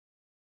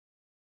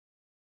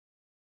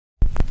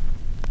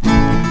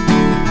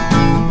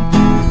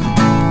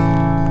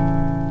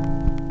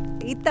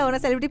തവണ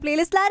സെലിബ്രിറ്റി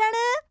പ്ലേലിസ്റ്റിൽ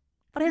ആരാണ്?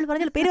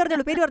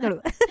 പേര് പറഞ്ഞോളൂ.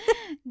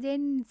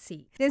 ജെൻസി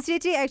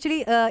ചേച്ചി ആക്ച്വലി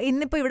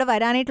ഇന്നിപ്പോൾ ഇവിടെ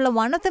വരാനായിട്ടുള്ള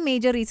one of the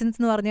major reasons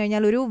എന്ന് പറഞ്ഞു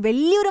കഴിഞ്ഞാൽ ഒരു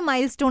വലിയൊരു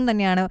മൈൽ സ്റ്റോൺ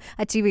തന്നെയാണ്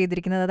അച്ചീവ്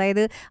ചെയ്തിരിക്കുന്നത്.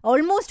 അതായത്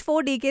ഓൾമോസ്റ്റ് 4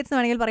 decades എന്ന്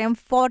വേണമെങ്കിൽ പറയാം.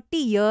 40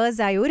 years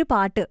ആയി ഒരു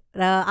പാട്ട്,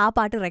 ആ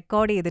പാട്ട്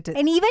റെക്കോർഡ് ചെയ്തിട്ട്.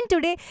 ആൻഡ് ഈവൻ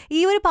ടുഡേ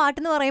ഈ ഒരു പാട്ട്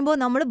എന്ന് പറയുമ്പോൾ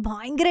നമ്മൾ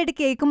ഭയങ്കരമായിട്ട്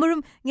കേൾക്കുമ്പോഴും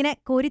ഇങ്ങനെ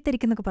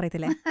കോരിത്തരിക്കുന്നൊക്കെ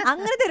പറയത്തില്ലേ,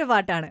 അങ്ങനത്തെ ഒരു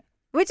പാട്ടാണ്.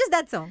 Which is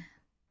that song?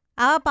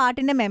 ആ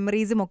പാട്ടിന്റെ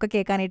മെമ്മറീസും ഒക്കെ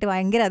കേൾക്കാനായിട്ട്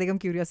ഭയങ്കര അധികം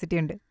ക്യൂരിയോസിറ്റി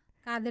ഉണ്ട്.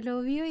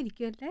 കാതലോവിയോ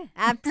ഇരിക്കുമല്ലേ?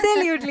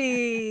 ആബ്സല്യൂട്ട്ലി.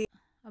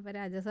 അപ്പൊ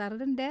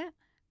രാജസാറിന്റെ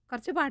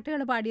കുറച്ച്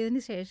പാട്ടുകൾ പാടിയതിന്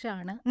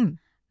ശേഷമാണ്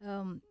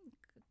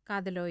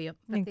കാതലോയം,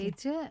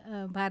 പ്രത്യേകിച്ച്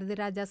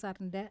ഭാരതിരാജ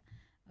സാറിന്റെ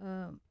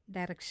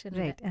ഡയറക്ഷൻ.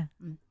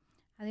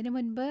 അതിനു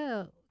മുൻപ്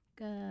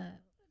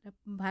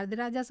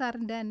ഭാരതിരാജ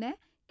സാറിന്റെ തന്നെ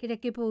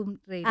കിഴക്കേ പോവും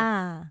ട്രെയിൻ,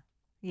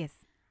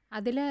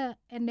 അതില്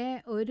എന്നെ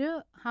ഒരു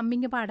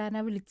ഹമ്മിങ്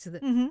പാടാനാ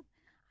വിളിച്ചത്.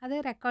 അത്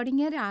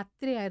റെക്കോർഡിങ്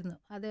രാത്രിയായിരുന്നു.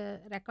 അത്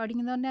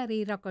റെക്കോർഡിംഗ് എന്ന് പറഞ്ഞാൽ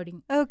റീ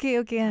റെക്കോർഡിങ്.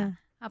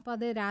 അപ്പോൾ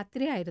അത്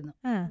രാത്രിയായിരുന്നു.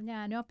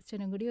 ഞാനും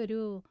അപ്പച്ചനും കൂടി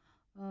ഒരു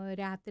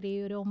രാത്രി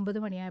ഒരു 9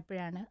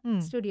 മണിയായപ്പോഴാണ്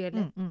സ്റ്റുഡിയോയിൽ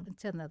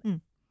ചെന്നത്.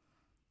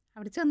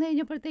 അവിടെ ചെന്ന്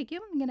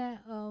കഴിഞ്ഞപ്പോഴത്തേക്കും ഇങ്ങനെ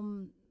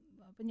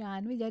അപ്പം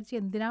ഞാൻ വിചാരിച്ചു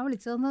എന്തിനാ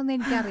വിളിച്ചതെന്നൊന്നും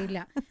എനിക്കറിയില്ല.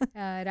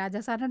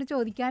 രാജാ സാറിനോട്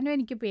ചോദിക്കാനും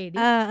എനിക്ക് പേടി.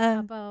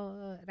 അപ്പോൾ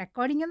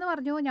റെക്കോർഡിംഗ് എന്ന്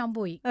പറഞ്ഞു, ഞാൻ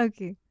പോയി.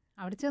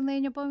 അവിടെ ചെന്ന്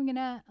കഴിഞ്ഞപ്പോൾ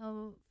ഇങ്ങനെ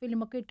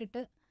ഫിലിമൊക്കെ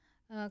ഇട്ടിട്ട്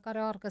കുറെ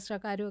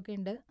ഓർക്കസ്ട്രക്കാരും ഒക്കെ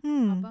ഉണ്ട്.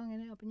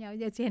 അപ്പം ഞാൻ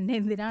വിചാരിച്ചു എന്നെ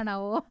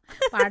എന്തിനാണാവോ,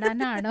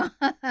 പാടാനാണോ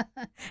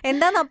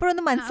എന്താന്ന്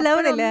അപ്പോഴൊന്നും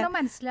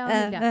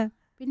മനസ്സിലാവുന്നില്ല.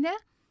 പിന്നെ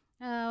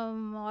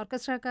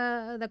ഓർക്കസ്ട്രയൊക്കെ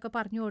ഇതൊക്കെ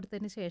പറഞ്ഞു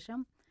കൊടുത്തതിന് ശേഷം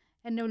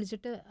എന്നെ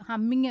വിളിച്ചിട്ട്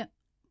ഹമ്മിങ്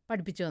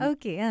പഠിപ്പിച്ചു തന്നു.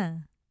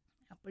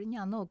 അപ്പോഴും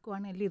ഞാൻ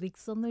നോക്കുവാണ്,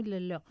 ലിറിക്സ് ഒന്നും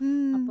ഇല്ലല്ലോ.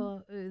 അപ്പോൾ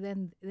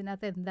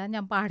ഇതിനകത്ത് എന്താ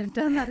ഞാൻ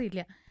പാടേണ്ടതെന്ന്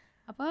അറിയില്ല.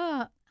 അപ്പോൾ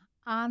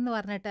ആന്ന്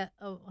പറഞ്ഞിട്ട്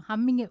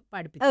ഹമ്മിങ്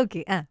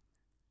പഠിപ്പിച്ചു.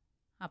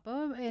 അപ്പോൾ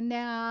എന്നെ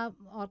ആ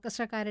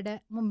ഓർക്കസ്ട്രക്കാരുടെ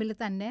മുമ്പിൽ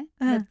തന്നെ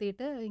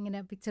നിർത്തിയിട്ട് ഇങ്ങനെ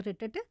പിക്ചർ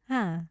ഇട്ടിട്ട്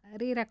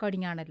റീ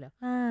റെക്കോർഡിംഗ് ആണല്ലോ.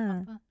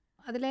 അപ്പം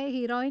അതിലെ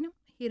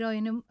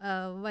ഹീറോയിനും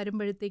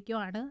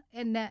വരുമ്പോഴത്തേക്കുമാണ്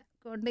എന്നെ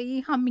കൊണ്ട് ഈ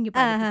ഹമ്മിങ്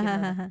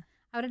പഠിപ്പിക്കുന്നത്.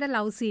 അവരുടെ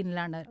ലവ്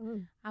സീനിലാണ്.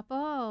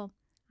 അപ്പോൾ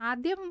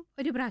ആദ്യം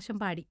ഒരു പ്രാവശ്യം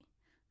പാടി.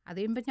 അത്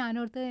കഴിയുമ്പോൾ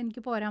ഞാനോർത്ത്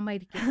എനിക്ക്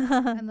പോരാമായിരിക്കും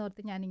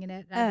എന്നോർത്ത് ഞാനിങ്ങനെ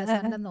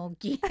രാജസാറിനെ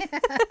നോക്കി,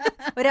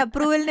 ഒരു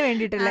അപ്രൂവലിന്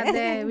വേണ്ടിയിട്ടില്ല.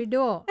 അതെ,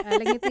 വിടുവോ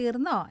അല്ലെങ്കിൽ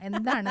തീർന്നോ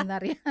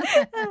എന്താണെന്നറിയാം.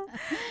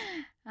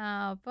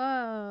 അപ്പോൾ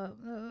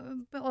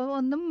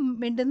ഒന്നും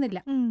മിണ്ടുന്നില്ല.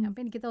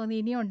 അപ്പം എനിക്ക് തോന്നി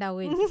ഇനിയും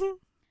ഉണ്ടാവുമായിരിക്കും.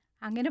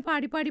 അങ്ങനെ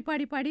പാടി പാടി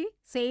പാടി പാടി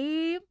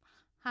സെയിം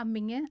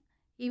ഹമ്മിങ്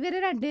ഇവരെ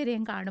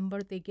രണ്ടുപേരെയും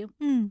കാണുമ്പോഴത്തേക്കും,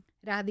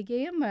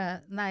 രാധികയും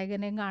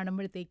നായകനെയും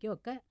കാണുമ്പോഴത്തേക്കും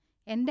ഒക്കെ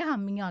എൻ്റെ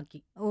ഹമ്മിങ് ആക്കി.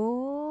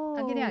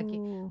 അങ്ങനെ ആക്കി.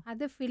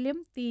 അത് ഫിലിം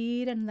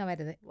തീരുന്ന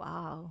വരുത്.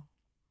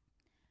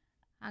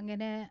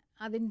 അങ്ങനെ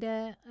അതിൻ്റെ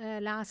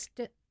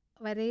ലാസ്റ്റ്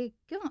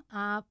വരേക്കും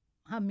ആ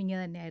ഹമ്മിങ്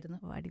തന്നെയായിരുന്നു.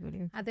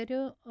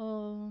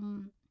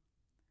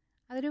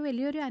 അതൊരു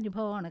വലിയൊരു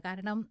അനുഭവമാണ്.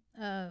 കാരണം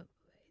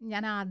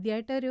ഞാൻ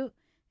ആദ്യമായിട്ടൊരു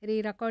റീ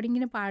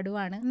റെക്കോർഡിങ്ങിന്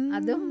പാടുവാണ്.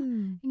 അതും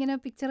ഇങ്ങനെ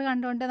പിക്ചർ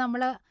കണ്ടുകൊണ്ട്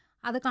നമ്മൾ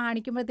അത്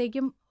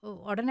കാണിക്കുമ്പോഴത്തേക്കും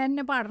ഉടനെ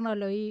തന്നെ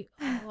പാടണമല്ലോ ഈ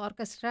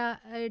ഓർക്കസ്ട്ര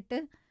ആയിട്ട്.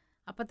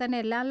 അപ്പം തന്നെ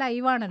എല്ലാം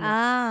ലൈവാണല്ലോ.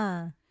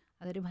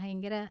 അതൊരു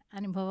ഭയങ്കര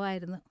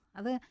അനുഭവമായിരുന്നു.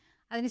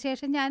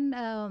 അതിനുശേഷം ഞാൻ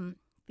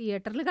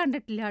തിയേറ്ററിൽ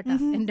കണ്ടിട്ടില്ല കേട്ടോ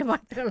എൻ്റെ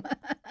പാട്ടുകൾ.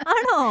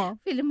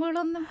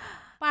 ഫിലിമുകളൊന്നും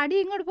പാടി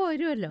ഇങ്ങോട്ട്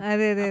പോരുമല്ലോ.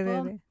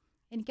 അപ്പം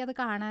എനിക്കത്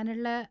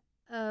കാണാനുള്ള,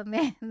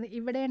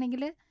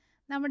 ഇവിടെയാണെങ്കിൽ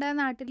നമ്മുടെ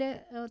നാട്ടിൽ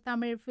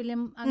തമിഴ്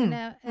ഫിലിം അങ്ങനെ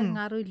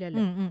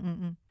ഇറങ്ങാറുമില്ലല്ലോ.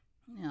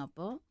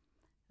 അപ്പോൾ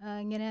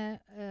ഇങ്ങനെ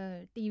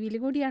ടി വിയിൽ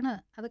കൂടിയാണ്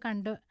അത്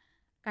കണ്ടത്.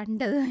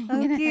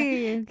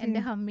 എൻ്റെ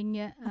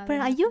ഹമ്മിങ്,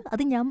 അയ്യോ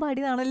അത് ഞാൻ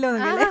പാടിയതാണല്ലോ.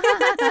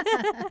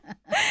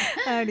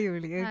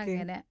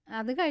 അങ്ങനെ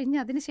അത് കഴിഞ്ഞ്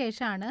അതിന്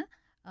ശേഷമാണ്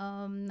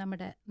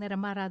നമ്മുടെ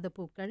നിറമാറാതെ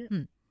പൂക്കൾ,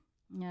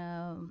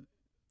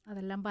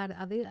 അതെല്ലാം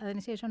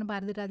അതിനുശേഷമാണ്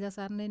ഭാരതിരാജ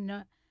സാറിന്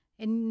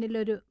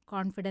എന്നിലൊരു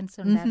കോൺഫിഡൻസ്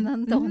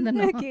ഉണ്ടായിരുന്നെന്ന്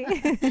തോന്നുന്നു.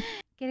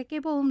 കിഴക്കേ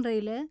പോകും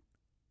റെയിൽ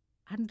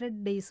 100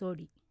 days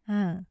ഓടി.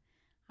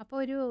 അപ്പോൾ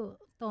ഒരു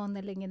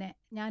തോന്നൽ, ഇങ്ങനെ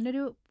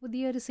ഞാനൊരു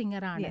പുതിയൊരു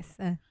സിംഗറാണ്.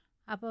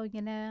 അപ്പോൾ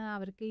ഇങ്ങനെ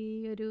അവർക്ക് ഈ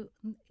ഒരു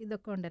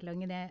ഇതൊക്കെ ഉണ്ടല്ലോ,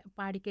 ഇങ്ങനെ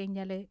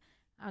പാടിക്കഴിഞ്ഞാൽ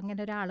അങ്ങനെ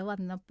ഒരാൾ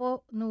വന്നപ്പോൾ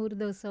 100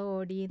 ദിവസം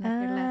ഓടി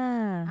എന്നൊക്കെയുള്ള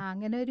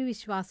അങ്ങനെ ഒരു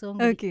വിശ്വാസവും.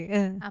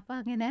 അപ്പം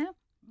അങ്ങനെ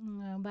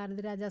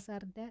ഭാരതിരാജ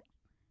സാറിൻ്റെ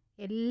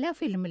എല്ലാ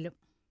ഫിലിമിലും,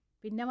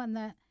 പിന്നെ വന്ന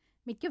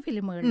മിക്ക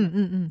ഫിലിമുകളിലും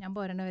ഞാൻ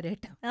പോരണ വരെ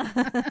കേട്ടോ,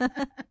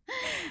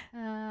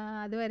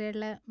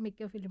 അതുവരെയുള്ള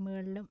മിക്ക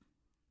ഫിലിമുകളിലും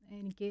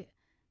എനിക്ക്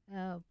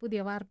പുതിയ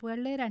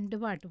വാർപ്പുകളിൽ 2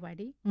 പാട്ട്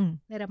പാടി,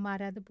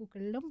 നിറമാറാതെ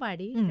പൂക്കളിലും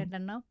പാടി 2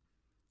 എണ്ണം.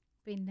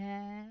 പിന്നെ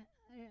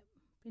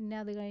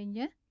അത്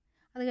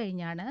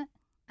കഴിഞ്ഞാണ്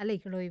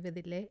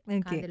അലൈക്കളോയ്വതിലെ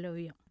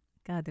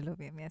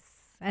കാതലോവ്യം.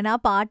 ആ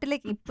പാട്ട്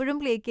ലൈക്ക് ഇപ്പോഴും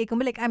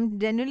കേൾക്കുമ്പോൾ ലൈക്ക് ഐ എം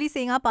ജെന്വലി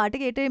സെയിങ്, ആ പാട്ട്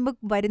കേട്ട് കഴിയുമ്പോൾ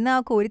വരുന്ന ആ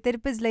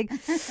കോരിത്തെരിപ്പ് ലൈക്ക്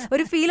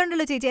ഒരു ഫീൽ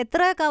ഉണ്ടല്ലോ ചേച്ചി.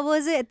 എത്ര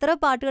കവേഴ്സ്, എത്ര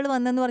പാട്ടുകൾ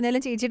വന്നെന്ന്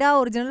പറഞ്ഞാലും ചേച്ചിയുടെ ആ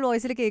ഒറിജിനൽ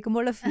വോയിസിൽ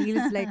കേൾക്കുമ്പോൾ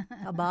feels like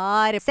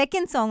അപാരം.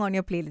 Second song on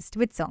your playlist,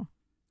 which song?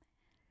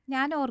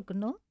 ഞാൻ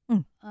ഓർക്കുന്നു,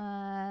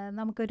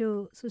 നമുക്കൊരു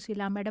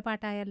സുശീലാമ്മയുടെ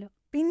പാട്ടായാലോ?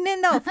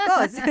 പിന്നെന്താ,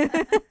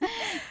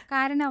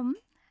 കാരണം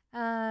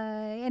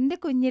എൻ്റെ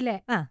കുഞ്ഞിലെ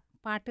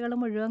പാട്ടുകൾ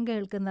മുഴുവൻ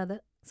കേൾക്കുന്നത്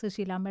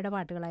സുശീലാമ്മയുടെ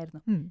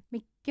പാട്ടുകളായിരുന്നു.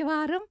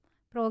 മിക്കവാറും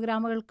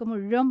പ്രോഗ്രാമുകൾക്ക്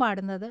മുഴുവൻ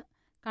പാടുന്നത്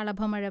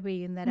കളഭമഴ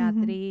പെയ്യുന്ന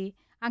രാത്രി,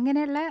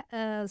 അങ്ങനെയുള്ള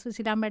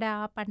സുശീലാമ്മയുടെ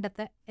ആ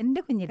പണ്ടത്തെ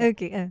എൻ്റെ കുഞ്ഞിലെ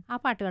ആ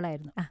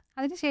പാട്ടുകളായിരുന്നു.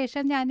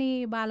 അതിനുശേഷം ഞാൻ ഈ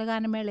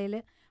ബാലഗാനമേളയിൽ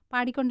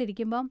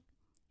പാടിക്കൊണ്ടിരിക്കുമ്പം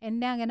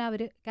എന്നെ അങ്ങനെ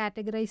അവർ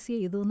കാറ്റഗറൈസ്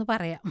ചെയ്തു എന്ന്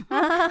പറയാം.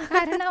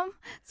 കാരണം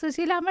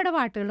സുശീലാമ്മയുടെ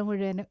പാട്ടുകൾ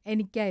മുഴുവനും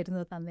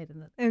എനിക്കായിരുന്നു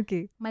തന്നിരുന്നത്.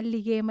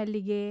 മല്ലികേ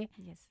മല്ലികേ,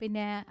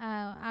 പിന്നെ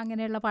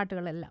അങ്ങനെയുള്ള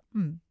പാട്ടുകളെല്ലാം.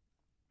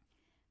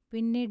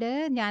 പിന്നീട്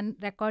ഞാൻ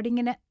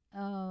റെക്കോർഡിങ്ങിന്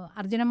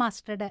അർജുന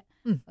മാസ്റ്ററുടെ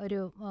ഒരു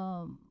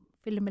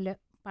ഫിലിമിൽ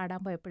പാടാൻ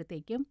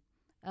പോയപ്പോഴത്തേക്കും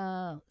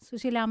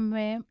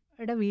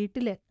സുശീലാമ്മയുടെ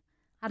വീട്ടിൽ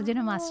അർജുന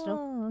മാസ്റ്ററും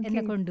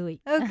എന്നെ കൊണ്ടുപോയി.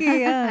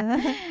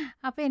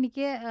 അപ്പം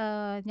എനിക്ക്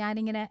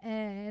ഞാനിങ്ങനെ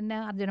എന്നെ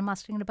അർജുന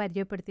മാസ്റ്റർ ഇങ്ങനെ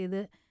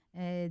പരിചയപ്പെടുത്തിയത്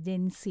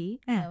ജെൻസി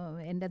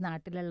എൻ്റെ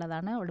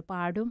നാട്ടിലുള്ളതാണ്, അവൾ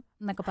പാടും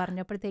എന്നൊക്കെ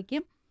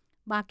പറഞ്ഞപ്പോഴത്തേക്കും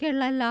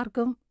ബാക്കിയുള്ള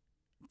എല്ലാവർക്കും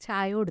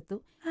ചായ കൊടുത്തു,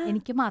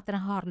 എനിക്ക് മാത്രം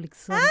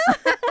ഹോർലിക്സ്.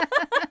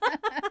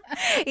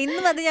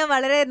 ഇന്നും അത് ഞാൻ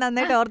വളരെ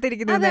നന്നായിട്ട്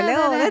ഓർത്തിരിക്കുന്നു.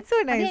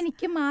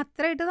 എനിക്ക്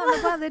മാത്രമായിട്ട്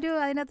തന്നപ്പോ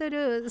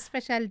അതിനകത്തൊരു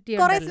സ്പെഷ്യാലിറ്റി,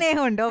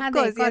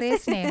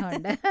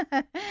 സ്നേഹമുണ്ട്.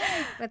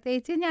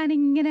 പ്രത്യേകിച്ച്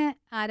ഞാനിങ്ങനെ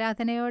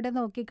ആരാധനയോടെ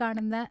നോക്കി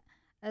കാണുന്ന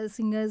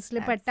സിംഗേഴ്സിൽ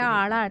പെട്ട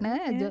ആളാണ്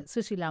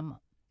സുശീലാമ്മ.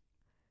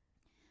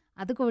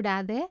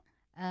 അതുകൂടാതെ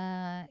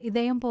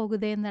ഇതയം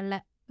പോകുതേ എന്നുള്ള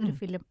ഒരു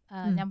ഫിലിം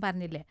ഞാൻ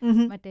പറഞ്ഞില്ലേ,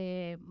 മറ്റേ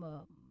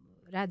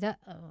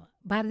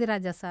ഭാരതി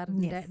രാജ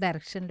സാറിൻ്റെ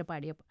ഡയറക്ഷനിൽ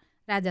പാടിയപ്പോൾ,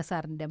 രാജാ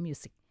സാറിൻ്റെ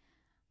മ്യൂസിക്,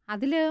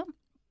 അതിൽ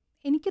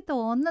എനിക്ക്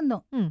തോന്നുന്നു,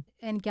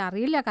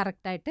 എനിക്കറിയില്ല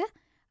കറക്റ്റായിട്ട്,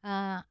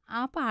 ആ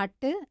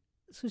പാട്ട്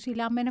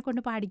സുശീലാമ്മേനെ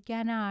കൊണ്ട്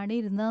പാടിക്കാനാണ്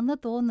ഇരുന്നതെന്ന്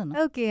തോന്നുന്നു.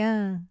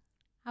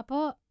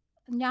 അപ്പോൾ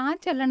ഞാൻ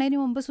ചെല്ലണതിന്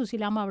മുമ്പ്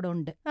സുശീലാമ്മ അവിടെ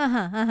ഉണ്ട്.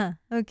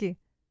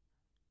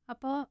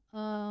 അപ്പോൾ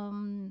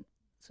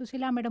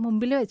സുശീലാമ്മയുടെ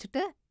മുമ്പിൽ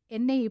വെച്ചിട്ട്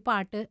എന്നെ ഈ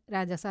പാട്ട്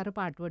രാജാ സാറ്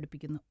പാട്ട്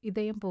പഠിപ്പിക്കുന്നു,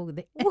 ഇതയം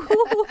പോകുതേ.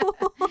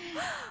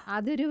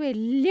 അതൊരു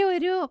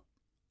വലിയൊരു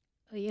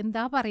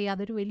എന്താ പറയുക,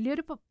 അതൊരു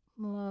വലിയൊരു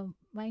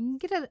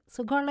ഭയങ്കര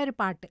സുഖമുള്ളൊരു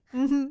പാട്ട്.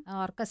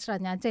 ഓർക്കസ്ട്ര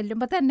ഞാൻ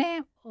ചെല്ലുമ്പോൾ തന്നെ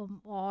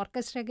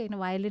ഓർക്കസ്ട്രയൊക്കെ ഇങ്ങനെ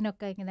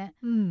വയലിനൊക്കെ ഇങ്ങനെ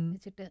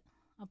വെച്ചിട്ട്,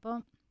 അപ്പം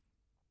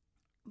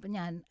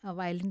ഞാൻ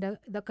വയലിൻ്റെ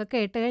ഇതൊക്കെ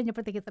കേട്ട്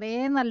കഴിഞ്ഞപ്പോഴത്തേക്ക്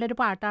ഇത്രയും നല്ലൊരു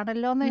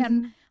പാട്ടാണല്ലോ എന്ന് ഞാൻ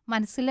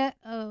മനസ്സിൽ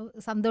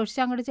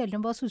സന്തോഷിച്ച് അങ്ങോട്ട്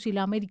ചെല്ലുമ്പോൾ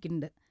സുശീലാമ്മ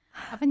ഇരിക്കുന്നുണ്ട്.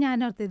 അപ്പം ഞാൻ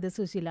ഓർത്ത് ഇത്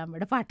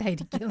സുശീലാമ്മയുടെ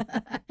പാട്ടായിരിക്കും,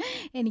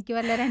 എനിക്ക്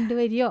വല്ല 2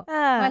 വരിയോ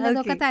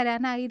വല്ലതൊക്കെ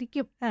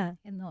തരാനായിരിക്കും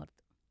എന്നോർത്തു.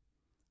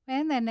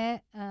 വേഗം തന്നെ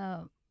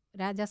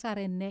രാജാ സാർ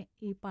എന്നെ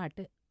ഈ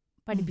പാട്ട്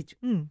പഠിപ്പിച്ചു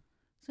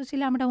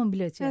സുശീലാമ്മയുടെ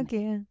മുമ്പിൽ വെച്ച്.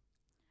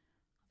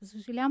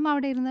 സുശീലാമ്മ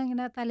അവിടെ ഇരുന്ന്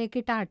ഇങ്ങനെ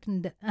തലയൊക്കെ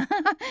ആട്ടുണ്ട്.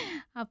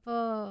 അപ്പോൾ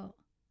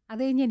അത്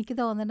കഴിഞ്ഞ് എനിക്ക്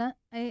തോന്നണ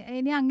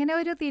ഇനി അങ്ങനെ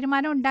ഒരു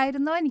തീരുമാനം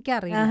ഉണ്ടായിരുന്നോ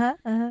എനിക്കറിയില്ല.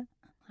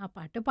 ആ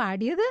പാട്ട്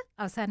പാടിയത്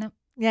അവസാനം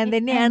ഞാൻ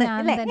തന്നെയാണ്.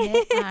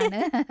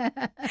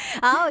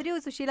 ആ ഒരു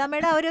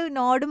സുശീലാമ്മയുടെ ആ ഒരു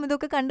നോഡും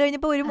ഇതൊക്കെ കണ്ടു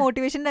കഴിഞ്ഞപ്പോ ഒരു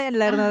മോട്ടിവേഷൻ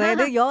അല്ലായിരുന്നു,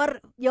 അതായത്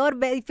your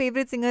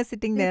favourite singer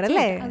sitting there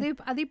അല്ലേ?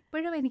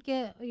 അതിപ്പോഴും എനിക്ക്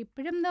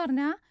ഇപ്പോഴും എന്ന്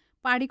പറഞ്ഞാൽ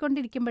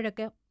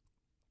പാടിക്കൊണ്ടിരിക്കുമ്പോഴൊക്കെ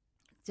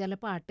ചില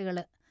പാട്ടുകൾ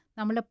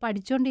നമ്മൾ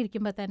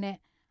പഠിച്ചുകൊണ്ടിരിക്കുമ്പോൾ തന്നെ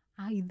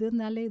ഇത്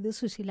നല്ല ഇത്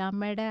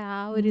സുശീലാമ്മയുടെ ആ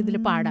ഒരു ഇതിൽ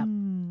പാടാം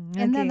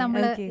എന്ന്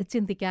നമ്മൾ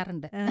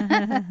ചിന്തിക്കാറുണ്ട്.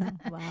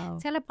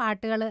 ചില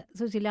പാട്ടുകൾ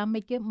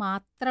സുശീലാമ്മയ്ക്ക്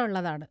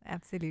മാത്രമുള്ളതാണ്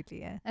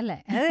അല്ലേ?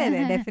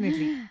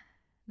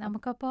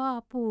 നമുക്കപ്പോൾ ആ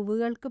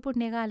പൂവുകൾക്ക്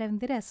പുണ്യകാലം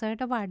എന്ത്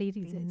രസമായിട്ട്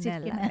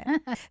പാടിയിരിക്കുന്നത്.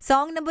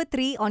 Song number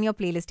 3 on your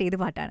playlist ഏത്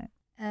പാട്ടാണ്?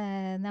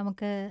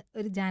 നമുക്ക്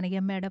ഒരു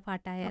ജാനകിയമ്മയുടെ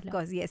പാട്ടായാലോ?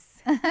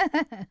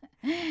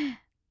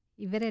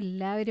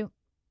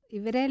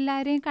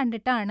 ഇവരെല്ലാവരെയും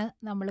കണ്ടിട്ടാണ്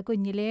നമ്മൾ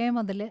കുഞ്ഞിലേ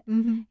മുതൽ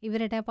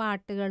ഇവരുടെ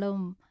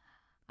പാട്ടുകളും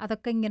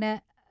അതൊക്കെ ഇങ്ങനെ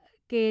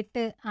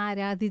കേട്ട്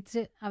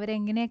ആരാധിച്ച്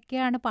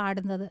അവരെങ്ങനെയൊക്കെയാണ്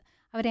പാടുന്നത്,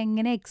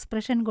 അവരെങ്ങനെ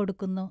എക്സ്പ്രഷൻ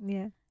കൊടുക്കുന്നു,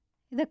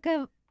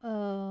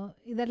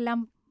 ഇതെല്ലാം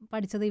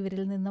പഠിച്ചത്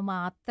ഇവരിൽ നിന്ന്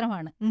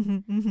മാത്രമാണ്.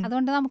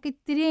 അതുകൊണ്ട് നമുക്ക്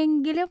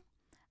ഇത്തിരിയെങ്കിലും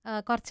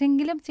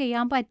കുറച്ചെങ്കിലും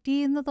ചെയ്യാൻ പറ്റി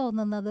എന്ന്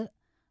തോന്നുന്നത്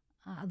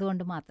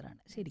അതുകൊണ്ട്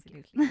മാത്രമാണ്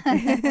ശരിക്കും.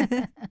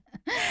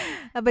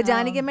 അപ്പോൾ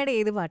ജാനകിയമ്മയുടെ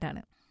ഏത്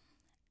പാട്ടാണ്?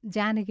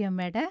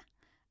 ജാനകിയമ്മയുടെ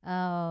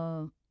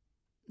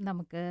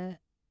നമുക്ക്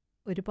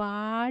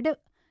ഒരുപാട്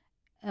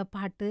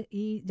പാട്ട്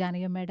ഈ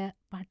ജാനകിയമ്മയുടെ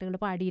പാട്ടുകൾ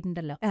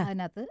പാടിയിട്ടുണ്ടല്ലോ.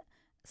 അതിനകത്ത്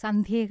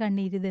സന്ധ്യയെ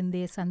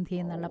കണ്ണീരിതെന്തേ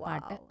സന്ധ്യ എന്നുള്ള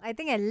പാട്ട് ഐ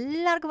തിങ്ക്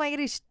എല്ലാവർക്കും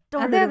ഭയങ്കര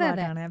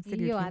ഇഷ്ടമാണ്.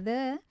 അയ്യോ, അത്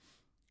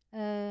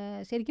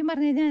ശരിക്കും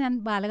പറഞ്ഞു കഴിഞ്ഞാൽ ഞാൻ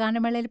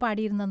ബാലഗാനമേളയിൽ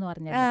പാടിയിരുന്നെന്ന്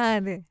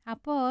പറഞ്ഞത്.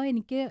 അപ്പോൾ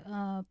എനിക്ക്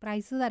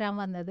പ്രൈസ് തരാൻ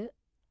വന്നത്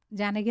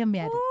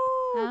ജാനകിയമ്മയായിരുന്നു.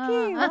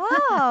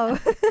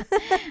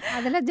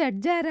 അതിലെ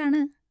ജഡ്ജ്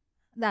ആരാണ്?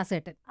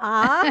 ദാസേട്ടൻ.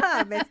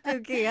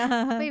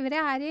 അപ്പൊ ഇവരെ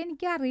ആരെയും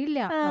എനിക്ക് അറിയില്ല.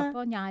 അപ്പൊ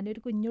ഞാനൊരു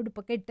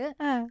കുഞ്ഞുടുപ്പൊക്കെ ഇട്ട്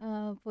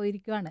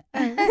പോയിരിക്കുവാണ്.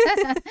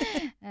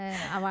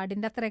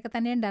 അവാർഡിന്റെ അത്രയൊക്കെ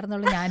തന്നെ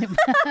ഉണ്ടായിരുന്നുള്ളൂ ഞാനും.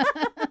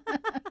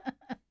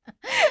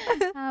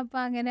 അപ്പൊ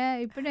അങ്ങനെ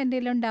ഇപ്പോഴും എൻ്റെ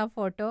കയ്യിലുണ്ട് ആ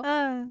ഫോട്ടോ.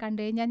 കണ്ടു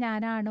കഴിഞ്ഞാൽ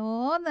ഞാനാണോ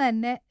എന്ന്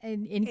തന്നെ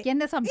എനിക്ക്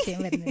തന്നെ സംശയം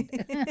വരുന്നുണ്ട്.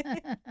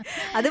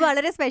 അത്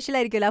വളരെ സ്പെഷ്യൽ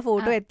ആയിരിക്കുമല്ലോ ആ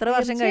ഫോട്ടോ, എത്ര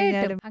വർഷം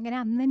കഴിഞ്ഞാലും. അങ്ങനെ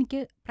അന്ന്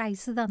എനിക്ക്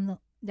പ്രൈസ് തന്നു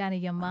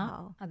ജാനകിയമ്മ.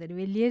 അതൊരു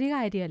വലിയൊരു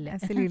കാര്യമല്ലേ.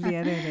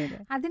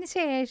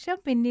 അതിനുശേഷം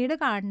പിന്നീട്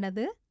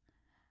കാണുന്നത്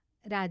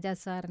രാജാ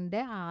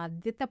സാറിന്റെ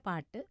ആദ്യത്തെ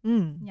പാട്ട്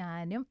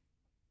ഞാനും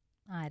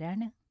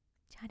ആരാണ്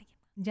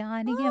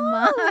ജാനകിയമ്മ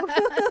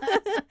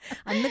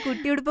അന്ന്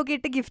കുട്ടിയുടുപ്പൊക്കെ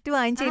ഇട്ട് ഗിഫ്റ്റ്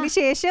വാങ്ങിച്ചതിന്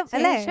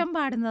ശേഷം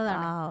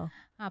പാടുന്നതാണ്.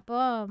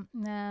 അപ്പോൾ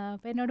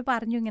എന്നോട്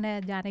പറഞ്ഞു ഇങ്ങനെ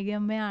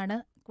ജാനകിയമ്മയാണ്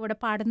കൂടെ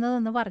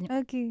പാടുന്നതെന്ന് പറഞ്ഞു.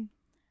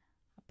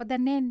 അപ്പൊ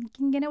തന്നെ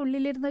എനിക്കിങ്ങനെ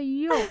ഉള്ളിലിരുന്ന്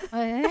അയ്യോ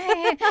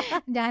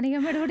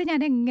ജാനകിയമ്മയുടെ കൂടെ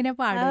ഞാൻ എങ്ങനെ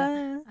പാടുക,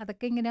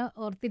 അതൊക്കെ ഇങ്ങനെ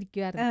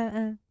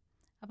ഓർത്തിരിക്കുവായിരുന്നു.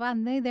 അപ്പൊ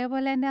അന്ന്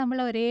ഇതേപോലെ തന്നെ നമ്മൾ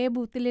ഒരേ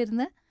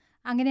ബൂത്തിലിരുന്ന്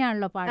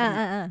അങ്ങനെയാണല്ലോ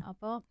പാടുന്നത്.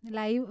 അപ്പോൾ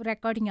ലൈവ്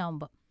റെക്കോർഡിങ്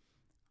ആകുമ്പോൾ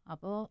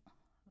അപ്പോൾ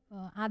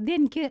ആദ്യം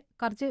എനിക്ക്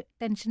കുറച്ച്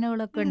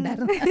ടെൻഷനുകളൊക്കെ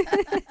ഉണ്ടായിരുന്നു.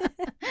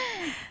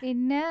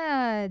 പിന്നെ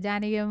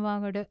ജാനകിയമ്മ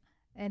അങ്ങോട്ട്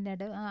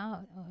എന്നോട്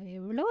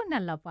എவ்வளோ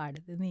നല്ല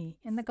പാടുത് നീ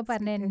എന്നൊക്കെ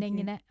പറഞ്ഞ് എന്നെ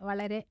ഇങ്ങനെ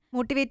വളരെ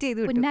മോട്ടിവേറ്റ്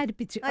ചെയ്തു,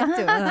 പുന്നാരിപ്പിച്ചു.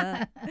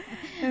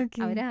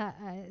 അവര്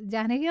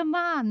ജാനകിയമ്മ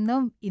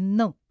അന്നും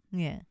ഇന്നും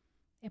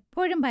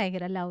എപ്പോഴും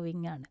ഭയങ്കര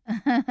ലവിങ് ആണ്.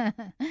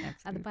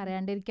 അത്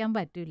പറയാണ്ടിരിക്കാൻ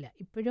പറ്റില്ല.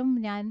 ഇപ്പോഴും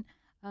ഞാൻ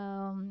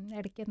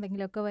ഇടയ്ക്ക്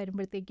എന്തെങ്കിലുമൊക്കെ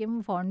വരുമ്പോഴത്തേക്കും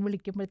ഫോൺ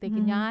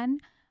വിളിക്കുമ്പോഴത്തേക്കും ഞാൻ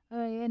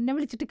എന്നെ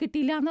വിളിച്ചിട്ട്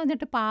കിട്ടിയില്ല എന്ന്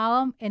പറഞ്ഞിട്ട്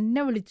പാവം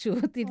എന്നെ വിളിച്ചു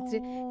തിരിച്ച്.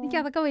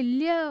 എനിക്കതൊക്കെ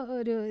വലിയ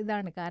ഒരു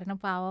ഇതാണ്. കാരണം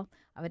പാവം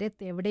അവരെ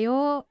എവിടെയോ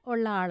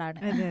ഉള്ള ആളാണ്.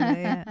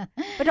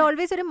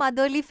 ഓൾവേസ് ഒരു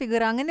മദർലി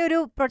ഫിഗർ, അങ്ങനെ ഒരു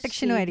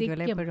പ്രൊട്ടക്ഷനും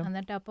ആയിരിക്കും.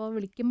 എന്നിട്ട് അപ്പോൾ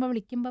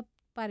വിളിക്കുമ്പോൾ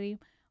പറയും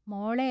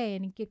മോളെ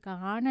എനിക്ക്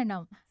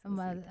കാണണം.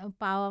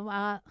 പാവം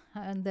ആ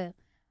എന്ത്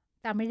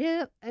തമിഴ്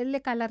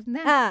കലർന്ന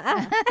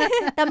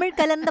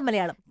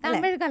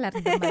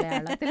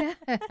മലയാളത്തില്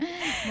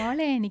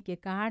മോളെ എനിക്ക്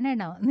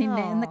കാണണം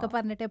നിന്നെ എന്നൊക്കെ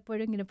പറഞ്ഞിട്ട്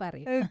എപ്പോഴും ഇങ്ങനെ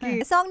പറയും.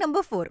 സോങ്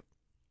നമ്പർ 4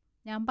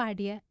 ഞാൻ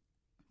പാടിയ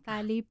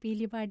താലി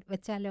പീലി പാടി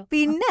വെച്ചാലോ?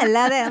 പിന്നെ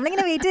അല്ലാതെ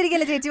നമ്മളിങ്ങനെ വെയിറ്റ്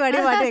ചെയ്തിരിക്കല്ലേ ചേച്ചി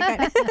പാടിയ പാട്ട് വെക്കാൻ.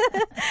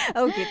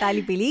 ഓക്കെ,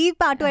 താലി പീലി. ഈ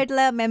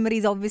പാട്ടുമായിട്ടുള്ള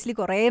മെമ്മറീസ് ഒബ്വിയസ്ലി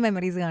കുറേ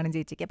മെമ്മറീസ് കാണും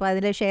ചേച്ചിക്ക്. അപ്പോൾ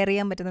അതിൽ ഷെയർ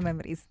ചെയ്യാൻ പറ്റുന്ന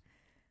മെമ്മറീസ്?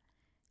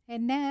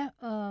 എന്നെ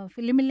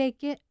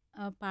ഫിലിമിലേക്ക്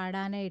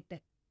പാടാനായിട്ട്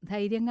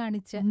ധൈര്യം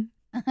കാണിച്ച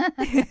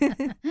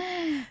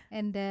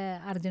എൻ്റെ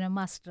അർജുന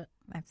മാസ്റ്റർ.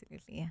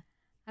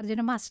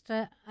 അർജുന മാസ്റ്റർ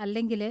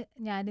അല്ലെങ്കിൽ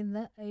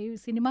ഞാനിന്ന് ഈ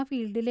സിനിമ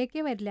ഫീൽഡിലേക്ക്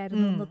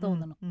വരില്ലായിരുന്നു എന്ന്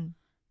തോന്നുന്നു.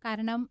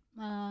 കാരണം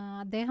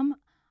അദ്ദേഹം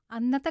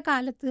അന്നത്തെ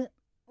കാലത്ത്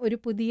ഒരു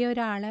പുതിയ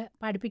ഒരാളെ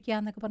പഠിപ്പിക്കുക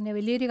എന്നൊക്കെ പറഞ്ഞ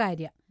വലിയൊരു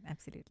കാര്യമാണ്.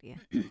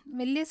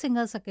 വലിയ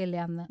സിംഗേഴ്സൊക്കെ അല്ലേ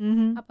അന്ന്.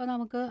 അപ്പം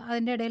നമുക്ക്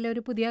അതിൻ്റെ ഇടയിൽ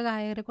ഒരു പുതിയ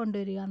ഗായകരെ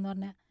കൊണ്ടുവരിക എന്ന്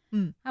പറഞ്ഞാൽ,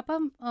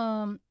 അപ്പം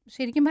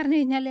ശരിക്കും പറഞ്ഞു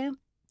കഴിഞ്ഞാൽ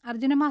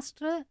അർജുന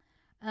മാസ്റ്റർ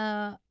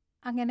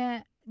അങ്ങനെ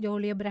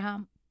ജോളി എബ്രഹാം,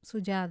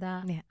 സുജാത,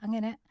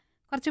 അങ്ങനെ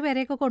കുറച്ച്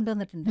പേരെയൊക്കെ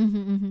കൊണ്ടുവന്നിട്ടുണ്ട്.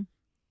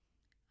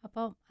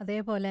 അപ്പം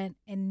അതേപോലെ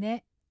എന്നെ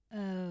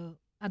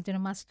അർജുന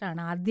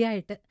മാസ്റ്ററാണ്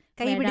ആദ്യമായിട്ട്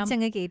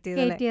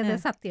കയറ്റിയത്.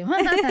 സത്യം,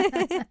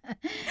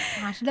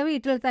 മാഷിന്റെ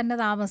വീട്ടിൽ തന്നെ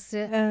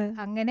താമസിച്ച്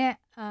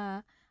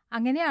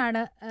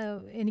അങ്ങനെയാണ്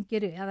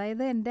എനിക്കൊരു,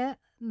 അതായത് എൻ്റെ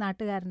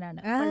നാട്ടുകാരനാണ്.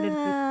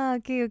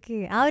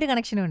 ആ ഒരു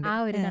കണക്ഷനുണ്ട്. ആ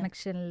ഒരു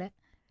കണക്ഷനിൽ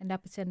എൻ്റെ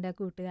അപ്പച്ചൻ്റെ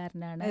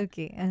കൂട്ടുകാരനാണ്.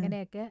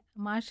 അങ്ങനെയൊക്കെ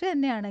മാഷ്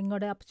തന്നെയാണ്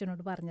ഇങ്ങോട്ട്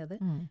അപ്പച്ചനോട് പറഞ്ഞത്,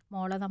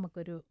 മോളെ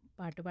നമുക്കൊരു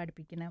പാട്ട്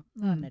പഠിപ്പിക്കണം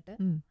എന്ന് പറഞ്ഞിട്ട്.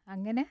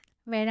 അങ്ങനെ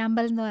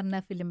വേഴാമ്പൽ എന്ന് പറഞ്ഞ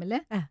ഫിലിമിൽ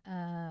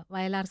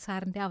വയലാർ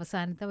സാറിൻ്റെ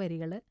അവസാനത്തെ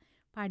വരികൾ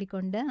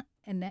പാടിക്കൊണ്ട്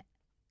എന്നെ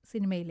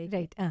സിനിമയിലേക്ക്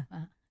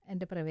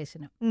എൻ്റെ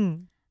പ്രവേശനം.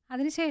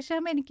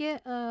 അതിനുശേഷം എനിക്ക്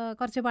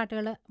കുറച്ച്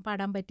പാട്ടുകൾ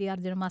പാടാൻ പറ്റി.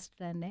 അർജുന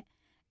മാസ്റ്റർ തന്നെ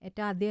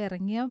ഏറ്റവും ആദ്യം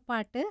ഇറങ്ങിയ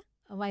പാട്ട്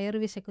വയറ്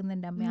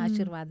വിശക്കുന്നുണ്ട് അമ്മ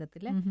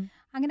ആശീർവാദത്തിൽ.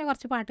 അങ്ങനെ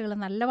കുറച്ച് പാട്ടുകൾ,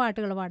 നല്ല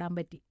പാട്ടുകൾ പാടാൻ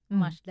പറ്റി.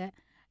 മാഷിൻ്റെ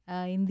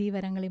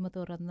ഇന്ദീവരങ്ങളിമ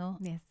തുറന്നു,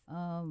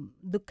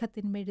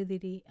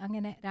 ദുഃഖത്തിന്മെഴുതിരി,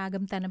 അങ്ങനെ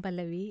രാഗം തന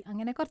പല്ലവി,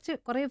 അങ്ങനെ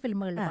കുറേ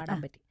ഫിലിമുകളിൽ പാടാൻ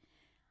പറ്റി.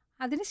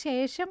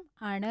 അതിനുശേഷം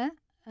ആണ്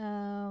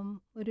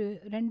ഒരു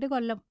 2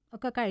 കൊല്ലം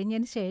ഒക്കെ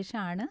കഴിഞ്ഞതിന്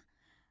ശേഷമാണ്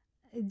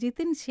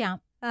ജിതിൻ ശ്യാം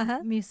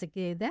മ്യൂസിക്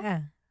ചെയ്ത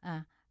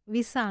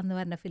വിസ എന്ന്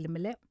പറഞ്ഞ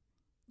ഫിലിമിൽ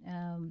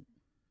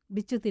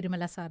ബിച്ചു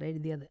തിരുമല സാർ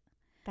എഴുതിയത്.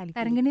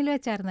 തരങ്കണിയിൽ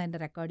വെച്ചായിരുന്നു എൻ്റെ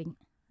റെക്കോർഡിങ്.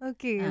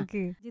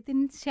 ജിതിൻ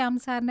ശ്യാം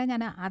സാറിനെ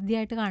ഞാൻ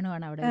ആദ്യമായിട്ട്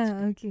കാണുവാണ് അവിടെ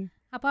വെച്ചിട്ട്.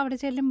 അപ്പോൾ അവിടെ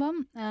ചെല്ലുമ്പം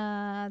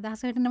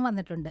ദാസേട്ടനും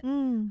വന്നിട്ടുണ്ട്.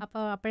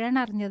 അപ്പോൾ അപ്പോഴാണ്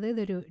അറിഞ്ഞത്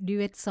ഇതൊരു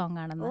ഡ്യുവറ്റ് സോങ്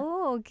ആണെന്ന്.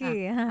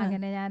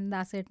 അങ്ങനെ ഞാൻ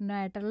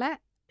ദാസേട്ടനുമായിട്ടുള്ള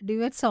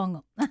ഡ്യുവറ്റ്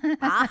സോങ്ങും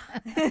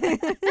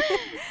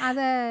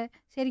അത്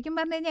ശരിക്കും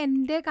പറഞ്ഞു കഴിഞ്ഞാൽ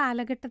എൻ്റെ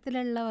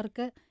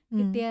കാലഘട്ടത്തിലുള്ളവർക്ക്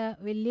കിട്ടിയ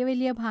വലിയ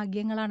വലിയ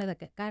ഭാഗ്യങ്ങളാണ്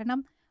ഇതൊക്കെ. കാരണം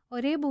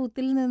ഒരേ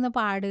ബൂത്തിൽ നിന്ന്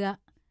പാടുക,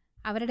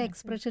 അവരുടെ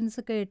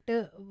എക്സ്പ്രഷൻസ് കേട്ട്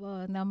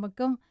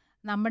നമുക്കും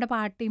നമ്മുടെ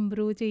പാട്ട്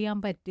ഇമ്പ്രൂവ് ചെയ്യാൻ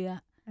പറ്റുക,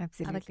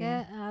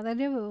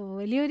 അതൊരു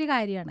വലിയൊരു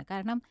കാര്യമാണ്.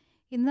 കാരണം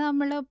ഇന്ന്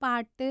നമ്മൾ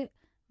പാട്ട്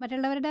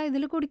മറ്റുള്ളവരുടെ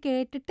ഇതിൽ കൂടി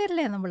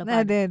കേട്ടിട്ടല്ലേ നമ്മൾ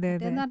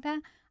എന്ന് പറഞ്ഞാൽ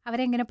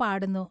അവരെങ്ങനെ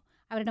പാടുന്നു,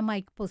 അവരുടെ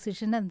മൈക്ക്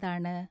പൊസിഷൻ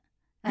എന്താണ്,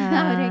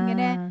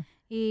 അവരെങ്ങനെ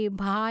ഈ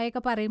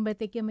ഭായൊക്കെ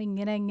പറയുമ്പോഴത്തേക്കും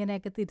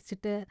ഇങ്ങനെയൊക്കെ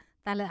തിരിച്ചിട്ട്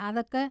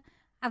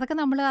അതൊക്കെ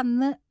നമ്മൾ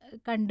അന്ന്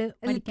കണ്ട്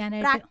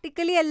പഠിക്കാനായിട്ട്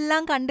പ്രാക്ടിക്കലി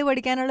എല്ലാം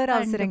കണ്ടുപഠിക്കാനുള്ള ഒരു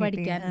അവസരം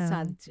പഠിക്കാൻ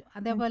സാധിച്ചു.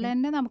 അതേപോലെ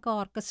തന്നെ നമുക്ക്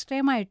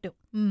ഓർക്കസ്ട്രയുമായിട്ടും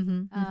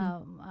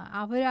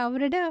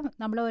അവരുടെ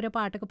നമ്മൾ ഓരോ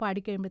പാട്ടൊക്കെ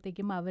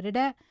പാടിക്കഴിയുമ്പോഴത്തേക്കും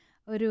അവരുടെ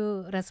ഒരു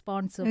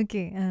റെസ്പോൺസും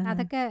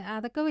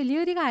അതൊക്കെ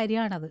വലിയൊരു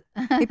കാര്യമാണത്.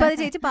 ഇപ്പൊ അത്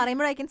ചേച്ചി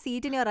പറയുമ്പോൾ I can see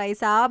it in your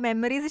eyes. ആ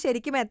മെമ്മറീസ്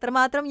ശരിക്കും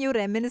എത്രമാത്രം യു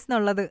റെമിനിസ്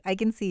എന്നുള്ളത് ഐ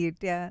കൻ സീ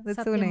ഇറ്റ്.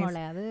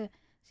 അത്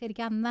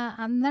ശരിക്കും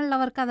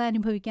അന്നുള്ളവർക്ക് അത്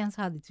അനുഭവിക്കാൻ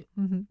സാധിച്ചു.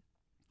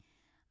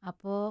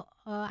 അപ്പോൾ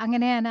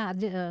അങ്ങനെ ഞാൻ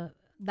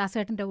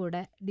ദാസേട്ടൻ്റെ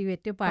കൂടെ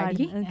ഡ്യുവറ്റ്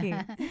പാടി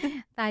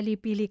താലി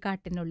പീലി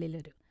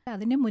കാട്ടിനുള്ളിലൊരു.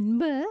 അതിന്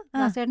മുൻപ്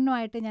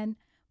ദാസേട്ടനുമായിട്ട് ഞാൻ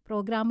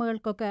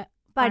പ്രോഗ്രാമുകൾക്കൊക്കെ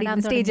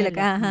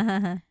സ്റ്റേജിലൊക്കെ.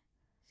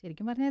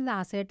 ശരിക്കും പറഞ്ഞാൽ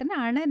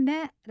ദാസേട്ടനാണ് എന്നെ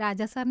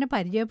രാജാ സാറിനെ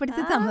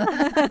പരിചയപ്പെടുത്തി തന്നത്.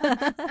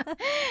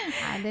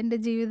 അതെൻ്റെ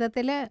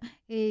ജീവിതത്തിൽ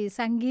ഈ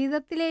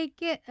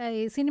സംഗീതത്തിലേക്ക്,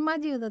 ഈ സിനിമാ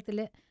ജീവിതത്തിൽ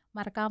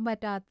മറക്കാൻ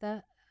പറ്റാത്ത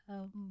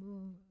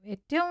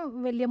ഏറ്റവും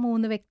വലിയ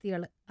 3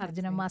 വ്യക്തികൾ: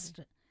 അർജുനൻ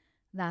മാസ്റ്റർ,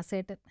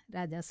 ദാസേട്ടൻ,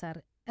 രാജാ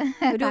സാറ്.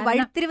 ഒരു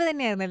വഴിത്തിരിവ്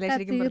തന്നെയായിരുന്നല്ലേ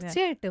ശരിക്കും പറഞ്ഞാൽ?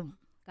 തീർച്ചയായിട്ടും.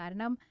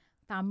 കാരണം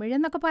തമിഴ്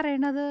എന്നൊക്കെ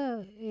പറയണത്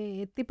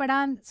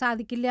എത്തിപ്പെടാൻ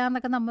സാധിക്കില്ല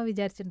എന്നൊക്കെ നമ്മൾ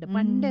വിചാരിച്ചിട്ടുണ്ട്.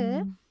 പണ്ട്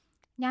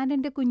ഞാൻ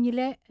എൻ്റെ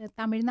കുഞ്ഞിലെ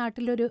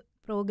തമിഴ്നാട്ടിലൊരു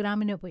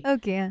പ്രോഗ്രാമിന് പോയി.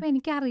 അപ്പം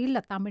എനിക്കറിയില്ല,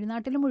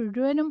 തമിഴ്നാട്ടിൽ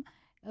മുഴുവനും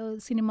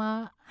സിനിമ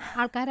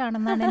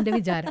ആൾക്കാരാണെന്നാണ് എൻ്റെ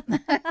വിചാരം.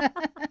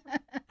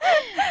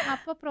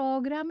 അപ്പോൾ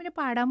പ്രോഗ്രാമിന്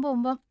പാടാൻ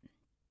പോകുമ്പം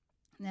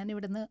ഞാൻ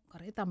ഇവിടുന്ന്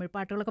കുറേ തമിഴ്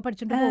പാട്ടുകളൊക്കെ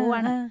പഠിച്ചിട്ട്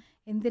പോവുകയാണ്.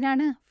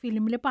 എന്തിനാണ്?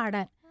 ഫിലിമിൽ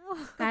പാടാൻ.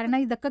 കാരണം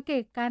ഇതൊക്കെ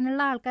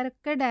കേൾക്കാനുള്ള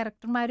ആൾക്കാരൊക്കെ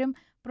ഡയറക്ടർമാരും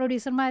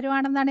പ്രൊഡ്യൂസർമാരും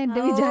ആണെന്നാണ്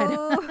എൻ്റെ വിചാരം.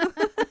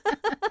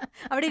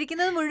 അവിടെ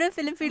ഇരിക്കുന്നത് മുഴുവൻ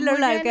ഫിലിം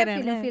ഫീൽഡിലുള്ള ആൾക്കാരാണ്.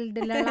 ഫിലിം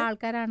ഫീൽഡിലുള്ള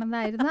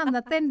ആൾക്കാരാണെന്നായിരുന്നു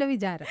അന്നത്തെ എൻ്റെ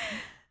വിചാരം.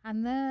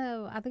 അന്ന്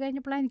അത്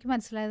കഴിഞ്ഞപ്പോഴാണ് എനിക്ക്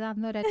മനസ്സിലായത്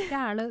അന്ന് ഒരൊറ്റ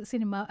ആള്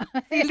സിനിമ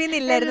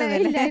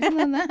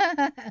ഇല്ലായിരുന്നു.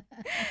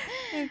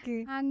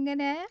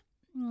 അങ്ങനെ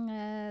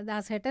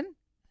ദാസേട്ടൻ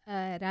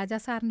രാജാ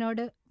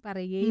സാറിനോട്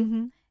പറയുകയും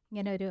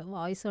ഇങ്ങനെ ഒരു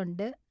വോയിസ്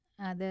ഉണ്ട്,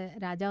 അത്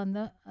രാജാ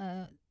ഒന്ന്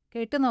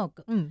കേട്ടു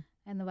നോക്ക്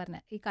എന്ന് പറഞ്ഞ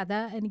ഈ കഥ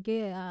എനിക്ക്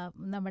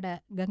നമ്മുടെ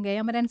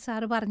ഗംഗയമരൻ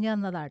സാറ് പറഞ്ഞു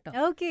തന്നതാട്ടോ.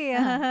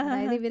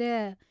 അതായത് ഇവര്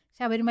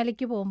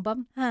ശബരിമലയ്ക്ക് പോകുമ്പം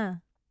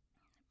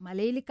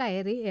മലയിൽ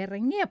കയറി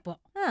ഇറങ്ങിയപ്പോൾ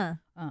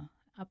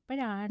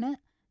അപ്പോഴാണ്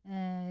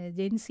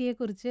ജെൻസിയെ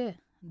കുറിച്ച്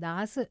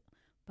ദാസ്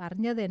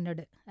പറഞ്ഞത്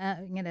എന്നോട്,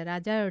 ഇങ്ങനെ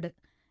രാജാവോട്,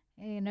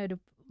 ഇങ്ങനെ ഒരു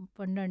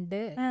പെണ്ണുണ്ട്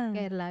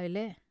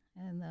കേരളാവിലെ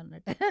എന്ന്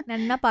പറഞ്ഞിട്ട്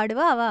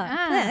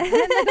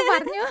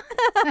പറഞ്ഞു.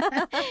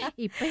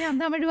 ഇപ്പൊ ഞാൻ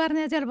തമിഴ്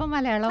പറഞ്ഞാൽ ചിലപ്പോ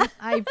മലയാളം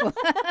ആയിപ്പോ.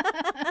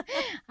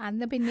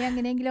 അന്ന് പിന്നെ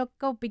അങ്ങനെയെങ്കിലും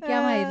ഒക്കെ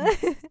ഒപ്പിക്കാമായിരുന്നു.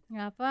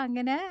 അപ്പൊ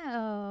അങ്ങനെ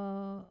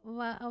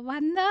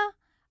വന്ന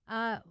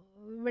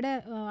ഇവിടെ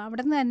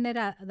അവിടെ നിന്ന് തന്നെ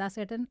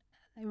ദാസേട്ടൻ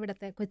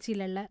ഇവിടത്തെ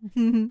കൊച്ചിയിലുള്ള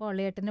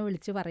പോളിയേട്ടനെ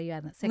വിളിച്ച്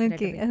പറയുകയാണ്.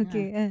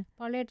 സെക്രട്ടറി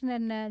പോളിയേട്ടൻ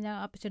എന്നെ ഞാൻ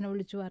അപ്പച്ചനെ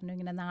വിളിച്ചു പറഞ്ഞു,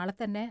 ഇങ്ങനെ നാളെ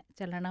തന്നെ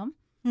ചെല്ലണം,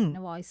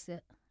 വോയിസ്.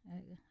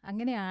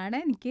 അങ്ങനെയാണ്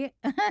എനിക്ക്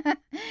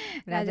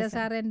രാജാ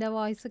സാർ എൻ്റെ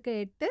വോയിസ്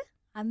കേട്ട്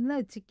അന്ന്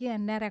ഉച്ചയ്ക്ക്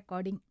എന്നെ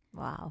റെക്കോർഡിങ്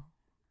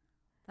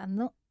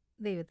തന്നു.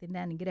 ദൈവത്തിന്റെ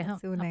അനുഗ്രഹം,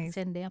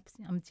 അച്ഛൻ്റെ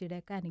അമ്മച്ചിയുടെ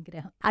ഒക്കെ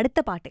അനുഗ്രഹം. അടുത്ത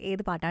പാട്ട്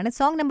ഏത് പാട്ടാണ്?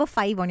 Song number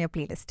 5 on your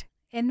playlist.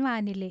 N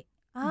വാനിലെ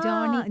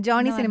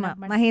Johnny cinema,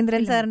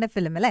 Mahendran സാറിന്റെ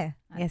ഫിലിം അല്ലേ?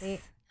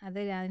 അത്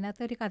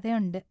അതിനകത്തൊരു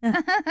കഥയുണ്ട്.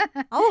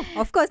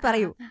 ഓഫ് കോഴ്സ്,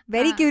 പറയൂ.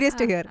 Very curious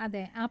to here.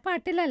 അതെ, ആ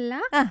പാട്ടിലല്ല,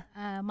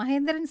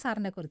 മഹേന്ദ്രൻ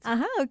സാറിനെ കുറിച്ച്.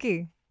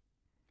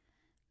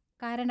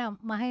 കാരണം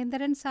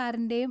മഹേന്ദ്രൻ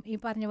സാറിൻ്റെയും ഈ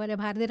പറഞ്ഞ പോലെ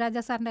ഭാരതിരാജ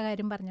സാറിൻ്റെ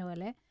കാര്യം പറഞ്ഞ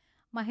പോലെ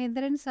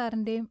മഹേന്ദ്രൻ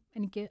സാറിൻ്റെയും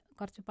എനിക്ക്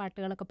കുറച്ച്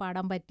പാട്ടുകളൊക്കെ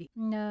പാടാൻ പറ്റി.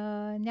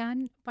 ഞാൻ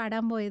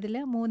പാടാൻ പോയതിൽ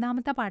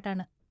 3ാമത്തെ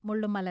പാട്ടാണ്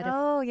മുള്ളും മലരും.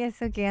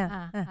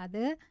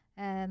 അത്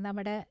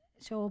നമ്മുടെ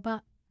ശോഭ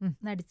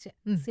നടിച്ച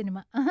സിനിമ.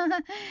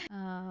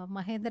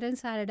 മഹേന്ദ്രൻ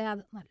സാറുടെ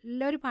അത്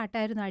നല്ലൊരു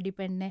പാട്ടായിരുന്നു,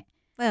 അടിപ്പെണ്ണെ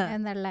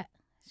എന്നുള്ള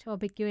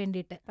ശോഭയ്ക്ക്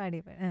വേണ്ടിയിട്ട്.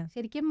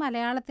 ശരിക്കും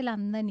മലയാളത്തിൽ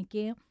അന്ന്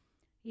എനിക്ക്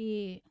ഈ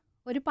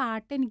ഒരു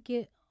പാട്ട് എനിക്ക്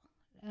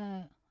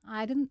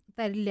ആരും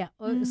തരില്ല,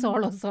 ഒരു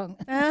സോളോ സോങ്.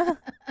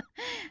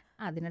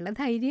 അതിനുള്ള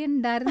ധൈര്യം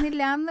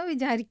ഉണ്ടായിരുന്നില്ല എന്ന്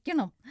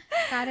വിചാരിക്കണം.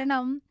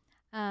 കാരണം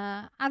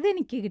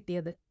അതെനിക്ക്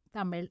കിട്ടിയത്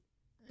തമിഴ്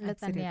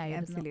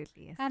തന്നെയായിരുന്നു.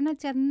 കാരണം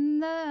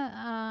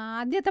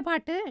ആദ്യത്തെ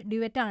പാട്ട്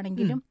ഡ്യുവറ്റ്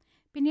ആണെങ്കിലും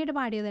പിന്നീട്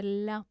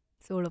പാടിയതെല്ലാം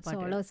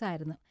സോളോസ്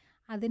ആയിരുന്നു.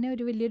 അതിന്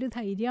ഒരു വലിയൊരു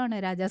ധൈര്യമാണ്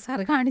രാജാ സാർ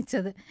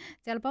കാണിച്ചത്.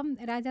 ചിലപ്പം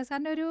രാജാ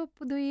സാറിൻ്റെ ഒരു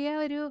പുതിയ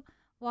ഒരു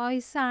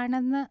വോയിസ്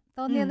ആണെന്ന്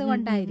തോന്നിയത്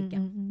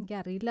കൊണ്ടായിരിക്കാം,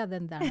 എനിക്കറിയില്ല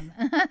അതെന്താണെന്ന്.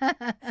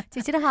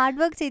 ചേച്ചിയുടെ ഹാർഡ്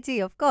വർക്ക് ചേച്ചി,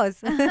 ഓഫ്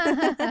കോഴ്സ്.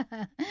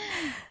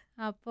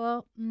 അപ്പോൾ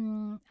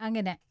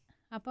അങ്ങനെ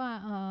അപ്പോൾ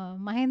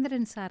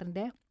മഹേന്ദ്രൻ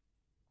സാറിൻ്റെ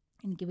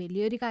എനിക്ക്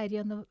വലിയൊരു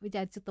കാര്യമെന്ന്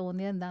വിചാരിച്ച്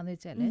തോന്നിയത് എന്താണെന്ന്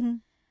വെച്ചാൽ,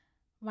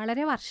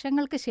 വളരെ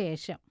വർഷങ്ങൾക്ക്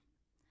ശേഷം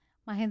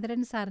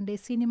മഹേന്ദ്രൻ സാറിൻ്റെ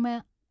സിനിമയെ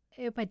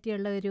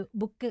പറ്റിയുള്ള ഒരു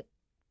ബുക്ക്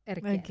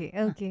ഇറക്കി.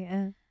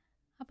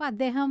 അപ്പോൾ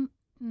അദ്ദേഹം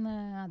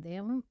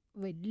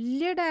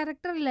വലിയ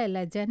ഡയറക്ടറല്ലേ,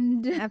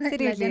 ലെജൻഡ്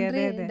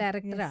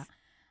ഡയറക്ടറാ.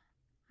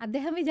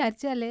 അദ്ദേഹം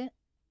വിചാരിച്ചാൽ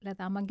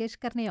ലതാ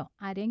മങ്കേഷ്കറിനെയോ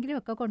ആരെങ്കിലും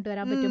ഒക്കെ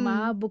കൊണ്ടുവരാൻ പറ്റും ആ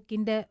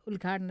ബുക്കിന്റെ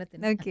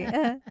ഉദ്ഘാടനത്തിന്.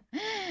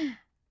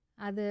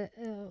 അത്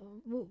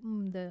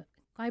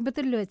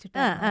കോയമ്പത്തൂരിൽ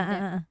വെച്ചിട്ടാണ്.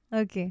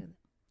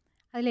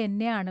 അതിൽ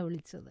എന്നെയാണ്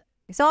വിളിച്ചത്.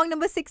 Song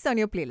number 6 on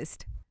your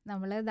playlist.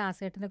 നമ്മൾ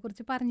ദാസേട്ടനെ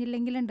കുറിച്ച്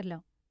പറഞ്ഞില്ലെങ്കിലുണ്ടല്ലോ,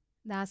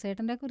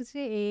 ദാസേട്ടനെ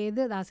കുറിച്ച്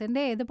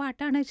ദാസേട്ടൻ്റെ ഏത്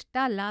പാട്ടാണ്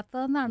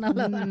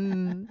ഇഷ്ടമല്ലാത്തതെന്നാണുള്ളത്.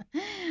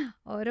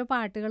 ഓരോ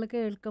പാട്ടുകൾ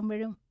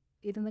കേൾക്കുമ്പോഴും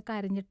ഇരുന്ന്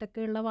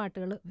കരഞ്ഞിട്ടൊക്കെ ഉള്ള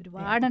പാട്ടുകൾ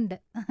ഒരുപാടുണ്ട്.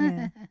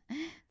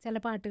 ചില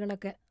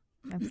പാട്ടുകളൊക്കെ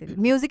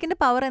മ്യൂസിക്കിന്റെ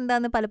പവർ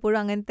എന്താന്ന് പലപ്പോഴും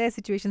അങ്ങനത്തെ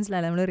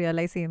സിറ്റുവേഷൻസിലാണ് നമ്മൾ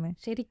റിയലൈസ് ചെയ്യുന്നത്.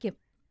 ശരിക്കും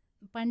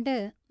പണ്ട്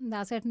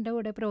ദാസേട്ടൻ്റെ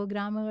കൂടെ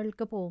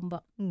പ്രോഗ്രാമുകൾക്ക്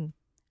പോകുമ്പോൾ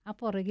ആ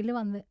പുറകിൽ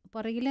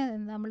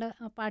നമ്മൾ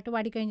പാട്ട്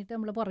പാടി കഴിഞ്ഞിട്ട്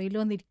നമ്മൾ പുറകിൽ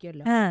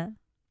വന്നിരിക്കുമല്ലോ,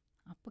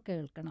 അപ്പോൾ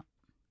കേൾക്കണം.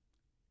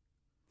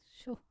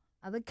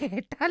 അത്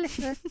കേട്ടാൽ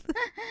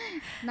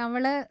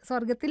നമ്മൾ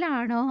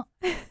സ്വർഗത്തിലാണോ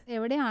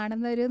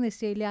എവിടെയാണെന്നൊരു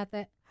നിശ്ചയമില്ലാത്ത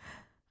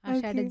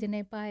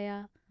ആഷാഢജനേപ്പായ,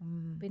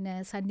 പിന്നെ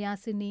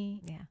സന്യാസിനി,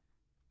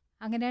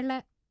 അങ്ങനെയുള്ള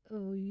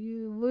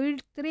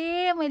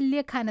ഇത്രയും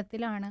വലിയ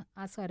ഖനത്തിലാണ്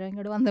ആ സ്വരം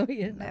ഇങ്ങോട്ട് വന്ന്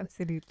വീഴുന്നത്.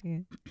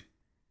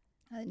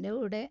 അതിൻ്റെ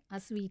കൂടെ ആ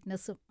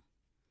സ്വീറ്റ്നെസ്സും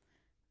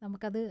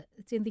നമുക്കത്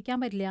ചിന്തിക്കാൻ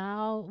പറ്റില്ല. ആ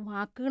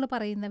വാക്കുകൾ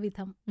പറയുന്ന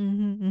വിധം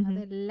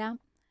അതെല്ലാം.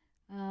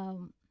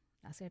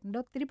 ദാസേട്ടൻ്റെ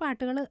ഒത്തിരി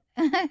പാട്ടുകൾ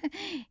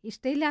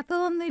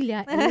ഇഷ്ടമില്ലാത്തതൊന്നുമില്ല,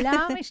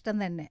 എല്ലാം ഇഷ്ടം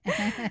തന്നെ.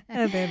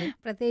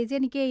 പ്രത്യേകിച്ച്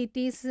എനിക്ക്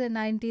 80s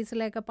 90s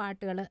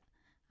പാട്ടുകൾ,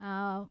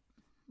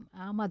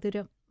 ആ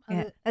മധുരം.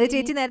 അത്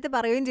ചേച്ചി നേരത്തെ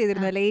പറയുകയും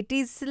ചെയ്തിരുന്നു,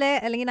 80s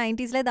അല്ലെങ്കിൽ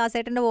 90s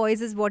ദാസേട്ടന്റെ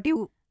voice is what you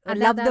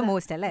love the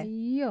most അല്ലേ?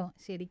 അയ്യോ,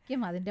 ശരിക്കും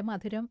അതിന്റെ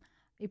മധുരം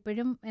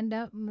ഇപ്പോഴും എൻ്റെ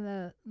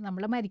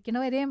നമ്മളെ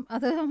മരിക്കണവരെയും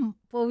അത്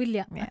പോവില്ല.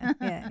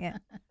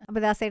 അപ്പൊ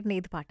ദാസേട്ടൻ്റെ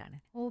ഏത് പാട്ടാണ്?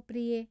 ഓ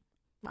പ്രിയേ.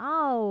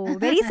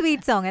 വെരി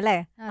സ്വീറ്റ് സോങ് അല്ലേ?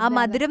 ആ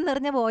മധുരം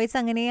നിറഞ്ഞ വോയിസ്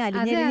അങ്ങനെ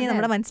അലിഞ്ഞലിഞ്ഞ്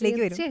നമ്മുടെ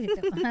മനസ്സിലേക്ക് വരും.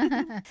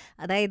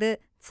 അതായത്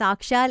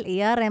സാക്ഷാൽ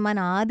AR റഹ്മാൻ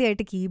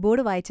ആദ്യമായിട്ട്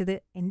കീബോർഡ് വായിച്ചത്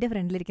എന്റെ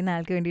ഫ്രണ്ടിലിരിക്കുന്ന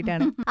ആൾക്ക്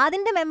വേണ്ടിയിട്ടാണ്.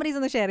 അതിന്റെ മെമ്മറീസ്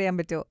ഒന്ന് ഷെയർ ചെയ്യാൻ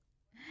പറ്റുമോ?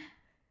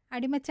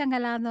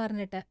 അടിമച്ചങ്കല എന്ന്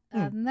പറഞ്ഞിട്ട്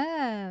അന്ന്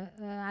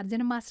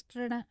അർജുന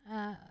മാസ്റ്ററുടെ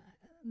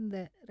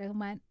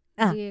റഹ്മാൻ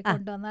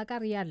കൊണ്ടുവന്നൊക്കെ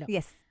അറിയാലോ.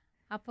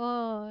 അപ്പോൾ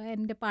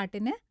എൻ്റെ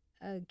പാട്ടിന്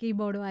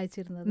കീബോർഡ്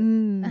വായിച്ചിരുന്നത്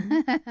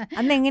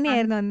അന്ന്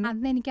എങ്ങനെയായിരുന്നു?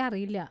 അന്ന്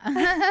എനിക്കറിയില്ല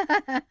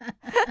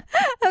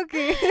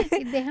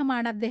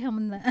ഇദ്ദേഹമാണ് അദ്ദേഹം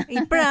എന്ന്.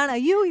 ഇപ്പോഴാണ്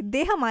അയ്യോ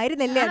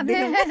ഇദ്ദേഹമായിരുന്നല്ലേ.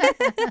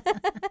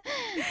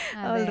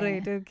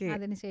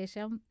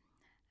 അതിനുശേഷം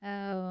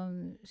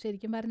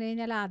ശരിക്കും പറഞ്ഞു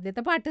കഴിഞ്ഞാൽ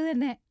ആദ്യത്തെ പാട്ട്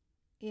തന്നെ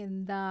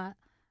എന്താ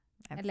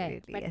അല്ലേ,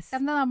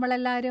 പെട്ടെന്ന്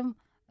നമ്മളെല്ലാവരും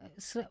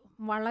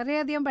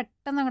വളരെയധികം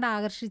പെട്ടെന്ന് അങ്ങോട്ട്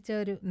ആകർഷിച്ച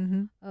ഒരു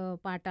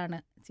പാട്ടാണ്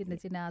ചിന്ന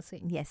ചിന്ന ആസൈ.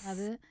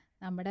 അത്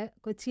നമ്മുടെ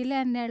കൊച്ചിയിലെ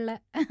തന്നെയുള്ള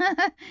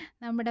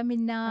നമ്മുടെ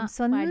മിന്ന,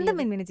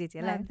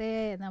 അതെ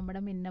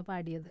നമ്മുടെ മിന്ന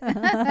പാടിയത്.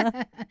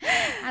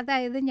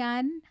 അതായത്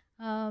ഞാൻ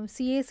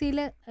CAC-യിൽ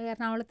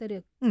എറണാകുളത്തൊരു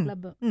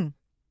ക്ലബ്ബ്,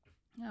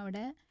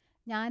 അവിടെ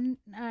ഞാൻ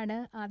ആണ്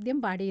ആദ്യം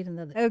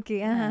പാടിയിരുന്നത്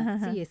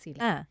CAC-യിൽ.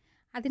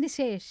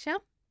 അതിനുശേഷം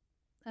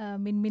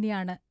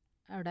മിൻമിനിയാണ്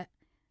അവിടെ,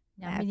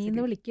 ഞാൻ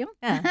മിനിന്ന് വിളിക്കും.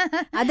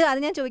 അത്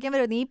ഞാൻ ചോദിക്കാൻ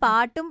പറ്റുമോ, ഈ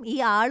പാട്ടും ഈ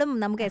ആളും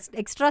നമുക്ക്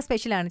എക്സ്ട്രാ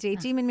സ്പെഷ്യൽ ആണ്.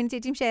 ചേച്ചിയും മിൻമിൻ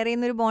ചേച്ചിയും ഷെയർ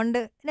ചെയ്യുന്ന ഒരു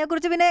ബോണ്ടിനെ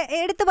കുറിച്ച് പിന്നെ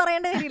എടുത്ത്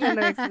പറയേണ്ട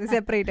കാര്യമില്ലല്ലോ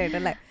സെപ്പറേറ്റ്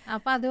ആയിട്ടല്ലേ.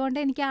 അപ്പൊ അതുകൊണ്ട്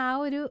എനിക്ക് ആ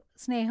ഒരു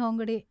സ്നേഹവും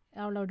കൂടി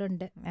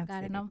അവളോടുണ്ട്.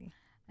 കാരണം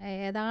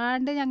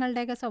ഏതാണ്ട്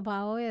ഞങ്ങളുടെയൊക്കെ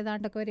സ്വഭാവം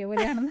ഏതാണ്ടൊക്കെ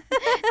ഒരേപോലെയാണെന്ന്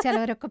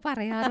ചിലവരൊക്കെ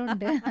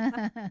പറയാറുണ്ട്.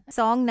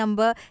 Song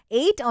number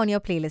 8 on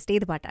your playlist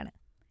ഏത് പാട്ടാണ്?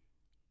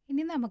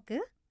 ഇനി നമുക്ക്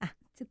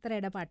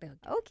ചിത്രയുടെ പാട്ട്.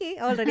 ഓക്കെ,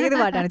 ഓൾറെഡി ഏത്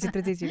പാട്ടാണ് ചിത്ര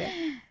ചേച്ചിയുടെ?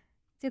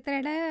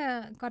 ചിത്രയുടെ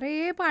കുറേ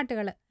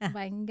പാട്ടുകൾ,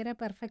 ഭയങ്കര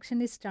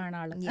പെർഫെക്ഷനിസ്റ്റ് ആണ്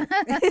ആള്.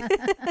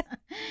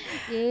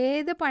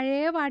 ഏത്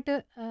പഴയ പാട്ട്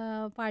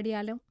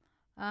പാടിയാലും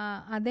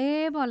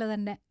അതേപോലെ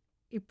തന്നെ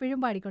ഇപ്പോഴും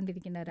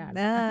പാടിക്കൊണ്ടിരിക്കുന്ന ഒരാൾ.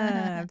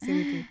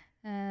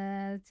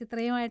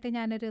 ചിത്രയുമായിട്ട്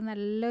ഞാനൊരു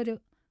നല്ലൊരു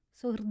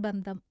സുഹൃത്ത്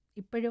ബന്ധം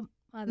ഇപ്പോഴും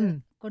അത്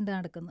കൊണ്ട്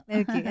നടക്കുന്നു.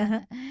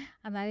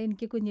 എന്നാലും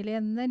എനിക്ക് കുഞ്ഞിലെ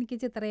ഒന്നും എനിക്ക്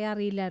ചിത്രയെ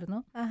അറിയില്ലായിരുന്നു.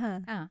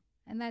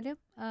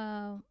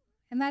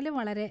 എന്നാലും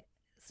വളരെ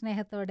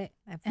സ്നേഹത്തോടെ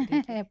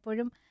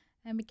എപ്പോഴും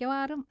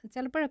മിക്കവാറും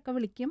ചിലപ്പോഴൊക്കെ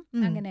വിളിക്കും.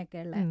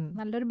 അങ്ങനെയൊക്കെയുള്ള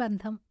നല്ലൊരു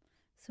ബന്ധം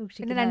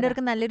സൂക്ഷിക്കും.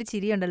 രണ്ടുപേർക്കും നല്ലൊരു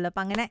ചിരിയുണ്ടല്ലോ,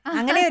 അപ്പൊ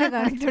അങ്ങനെ ഒരു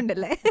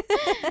കണക്റ്റുണ്ടല്ലേ?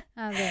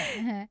 അതെ.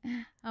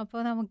 അപ്പോൾ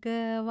നമുക്ക്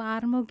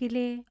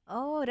വാർമുകിലെ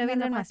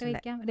രവീന്ദ്ര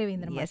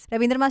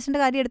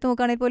മാസ്റ്ററിന്റെ കാര്യം എടുത്തു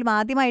നോക്കുകയാണെങ്കിൽ പോലും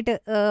ആദ്യമായിട്ട്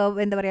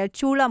എന്താ പറയാ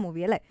ചൂള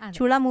മൂവി അല്ലെ,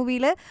 ചൂള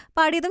മൂവിയിൽ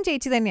പാടിയതും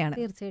ചേച്ചി തന്നെയാണ്.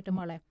 തീർച്ചയായിട്ടും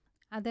മോളെ.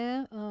 അത്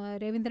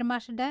രവീന്ദ്ര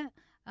മാസ്റ്ററുടെ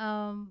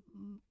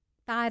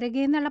താരക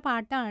എന്നുള്ള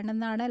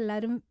പാട്ടാണെന്നാണ്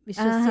എല്ലാവരും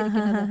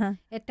വിശ്വസിച്ചിരിക്കുന്നത്,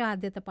 ഏറ്റവും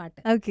ആദ്യത്തെ പാട്ട്.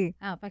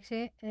 പക്ഷേ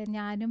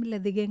ഞാനും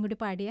ലതികയും കൂടി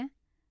പാടിയ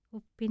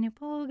ഉപ്പിന്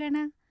പോകണ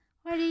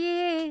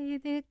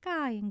വഴിയേത്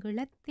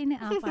കായംകുളത്തിന്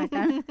ആ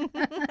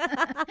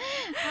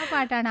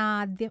പാട്ടാണ്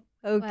ആദ്യം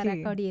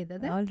റെക്കോർഡ്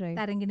ചെയ്തത്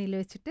തരങ്കിണിയിൽ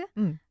വെച്ചിട്ട്.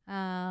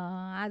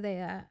 അതെ,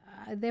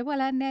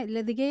 അതേപോലെ തന്നെ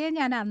ലതികയെ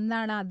ഞാൻ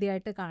അന്നാണ്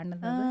ആദ്യമായിട്ട്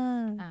കാണുന്നത്.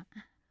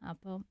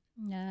 അപ്പം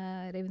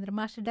രവീന്ദ്ര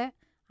മാസ്റ്ററുടെ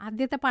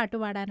ആദ്യത്തെ പാട്ട്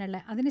പാടാനുള്ള,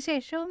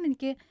 അതിനുശേഷവും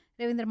എനിക്ക്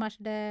രവീന്ദ്ര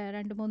മാസ്റ്ററുടെ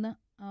 2-3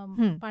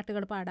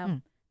 പാട്ടുകൾ പാടാൻ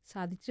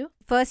സാധിച്ചു.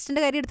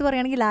 ഫസ്റ്റിന്റെ കാര്യം എടുത്ത്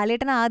പറയുകയാണെങ്കിൽ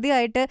ലാലേട്ടൻ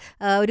ആദ്യമായിട്ട്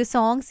ഒരു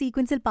സോങ്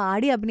സീക്വൻസിൽ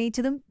പാടി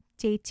അഭിനയിച്ചതും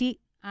ചേച്ചി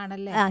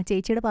ആണല്ലേ?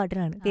 ചേച്ചിയുടെ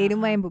പാട്ടിലാണ്, തേരും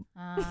വയമ്പും.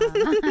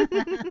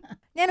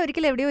 ഞാൻ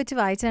ഒരിക്കലും എവിടെയോ വെച്ച്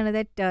വായിച്ചാണ്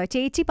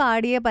ചേച്ചി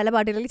പാടിയ പല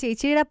പാട്ടുകളിൽ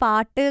ചേച്ചിയുടെ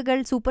പാട്ടുകൾ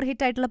സൂപ്പർ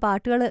ഹിറ്റ് ആയിട്ടുള്ള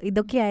പാട്ടുകൾ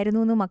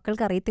ഇതൊക്കെയായിരുന്നു എന്ന്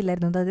മക്കൾക്ക്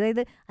അറിയത്തില്ലായിരുന്നു.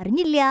 അതായത്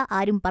അറിഞ്ഞില്ല,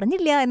 ആരും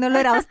പറഞ്ഞില്ല എന്നുള്ള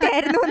ഒരു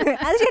അവസ്ഥയായിരുന്നു.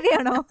 അത്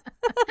ശരിയാണോ?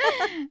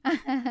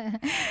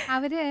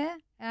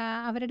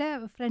 അവരുടെ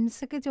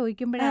ഫ്രണ്ട്സൊക്കെ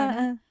ചോദിക്കുമ്പോഴാണ്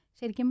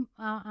ശരിക്കും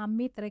അമ്മ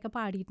ഇത്രയൊക്കെ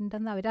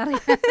പാടിയിട്ടുണ്ടെന്ന്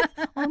അവരറിയാം.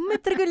 അമ്മ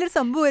ഇത്രയ്ക്ക് വലിയൊരു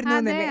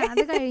സംഭവമായിരുന്നു.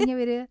 അത്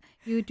കഴിഞ്ഞവര്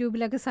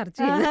യൂട്യൂബിലൊക്കെ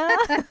സെർച്ച് ചെയ്ത്,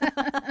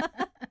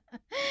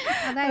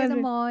 അതായത്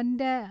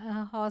മോന്റെ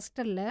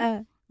ഹോസ്റ്റലില്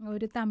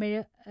ഒരു തമിഴ്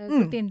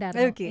കുട്ടി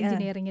ഉണ്ടായിരുന്നു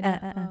എഞ്ചിനീയറിങ്ങിന്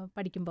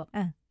പഠിക്കുമ്പോ.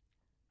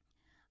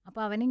 അപ്പൊ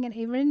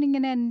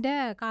ഇവനിങ്ങനെ എന്റെ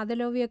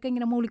കാതലോവിയൊക്കെ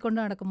ഇങ്ങനെ മൂളിക്കൊണ്ട്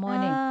നടക്കും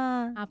മോനെ.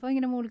 അപ്പൊ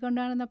ഇങ്ങനെ മൂളിക്കൊണ്ട്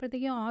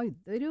നടന്നപ്പോഴത്തേക്കും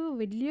ഇതൊരു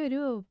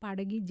വലിയൊരു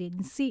പടകി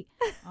ജെൻസി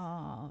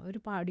ഒരു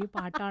പാടിയ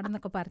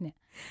പാട്ടാണെന്നൊക്കെ പറഞ്ഞ്.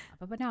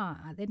 അപ്പൊ പിന്നെ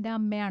അതെന്റെ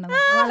അമ്മയാണെന്ന്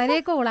വളരെ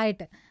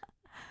കൂളായിട്ട്.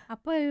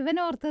 അപ്പൊ ഇവൻ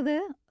ഓർത്തത്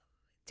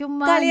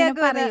ചുമ്മാ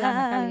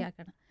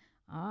കളിയാക്കണം.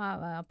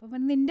 അപ്പൊ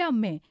നിന്റെ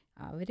അമ്മേ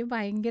അവര്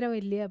ഭയങ്കര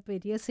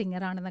പെரிய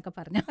സിംഗറാണെന്നൊക്കെ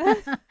പറഞ്ഞു.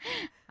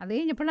 അത്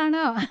കഴിഞ്ഞപ്പോഴാണ്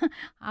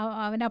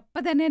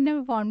അവനപ്പം തന്നെ എന്നെ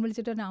ഫോൺ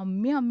വിളിച്ചിട്ട്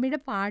പറഞ്ഞു, അമ്മയുടെ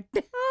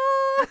പാട്ട്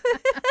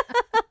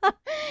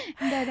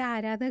എൻ്റെ ഒരു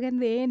ആരാധകൻ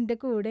എൻ്റെ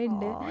കൂടെ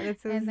ഉണ്ട്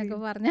എന്നൊക്കെ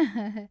പറഞ്ഞ.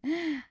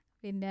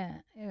 പിന്നെ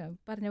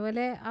പറഞ്ഞ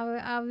പോലെ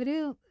അവര്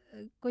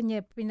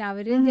പിന്നെ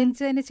അവര്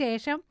ജനിച്ചതിന്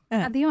ശേഷം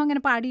അധികം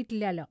അങ്ങനെ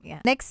പാടിയിട്ടില്ലല്ലോ.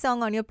 Next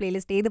song on your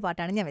playlist ഏത്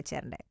പാട്ടാണ് ഞാൻ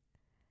വെച്ചേരണ്ടേ?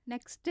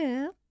 നെക്സ്റ്റ്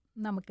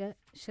നമുക്ക്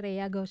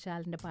ശ്രേയ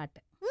ഘോഷാലിന്റെ പാട്ട്.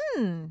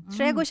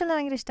 ശ്രേയ ഘോഷാൽ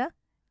ഭയങ്കര ഇഷ്ട.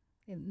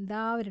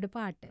 എന്താ അവരുടെ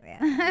പാട്ട്.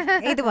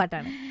 ഏത്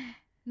പാട്ടാണ്?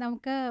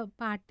 നമുക്ക്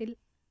പാട്ടിൽ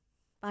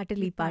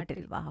ഈ പാട്ടിൽ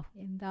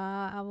എന്താ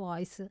ആ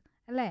വോയിസ്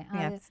അല്ലേ,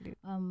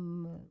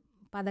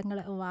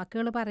 പദങ്ങള്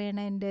വാക്കുകൾ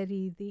പറയണതിന്റെ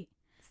രീതി.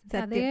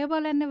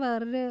 അതേപോലെ തന്നെ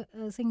വേറൊരു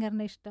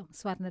സിംഗറിനെ ഇഷ്ടം,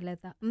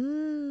 സ്വർണ്ണലത.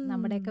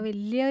 നമ്മുടെയൊക്കെ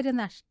വലിയൊരു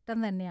നഷ്ടം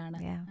തന്നെയാണ്.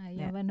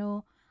 യവനോ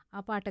ആ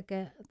പാട്ടൊക്കെ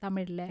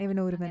തമിഴിലെ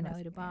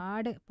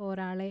ഒരുപാട്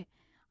പോരാളെ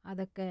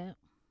അതൊക്കെ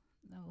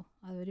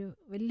അതൊരു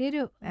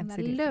വലിയൊരു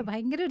നല്ല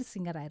ഭയങ്കര ഒരു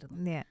സിംഗറായിരുന്നു.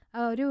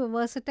 ഒരു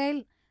വേഴ്സറ്റൈൽ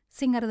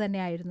സിംഗർ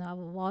തന്നെയായിരുന്നു. ആ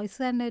വോയിസ്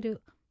തന്നെ ഒരു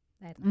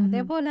ഇതായിരുന്നു.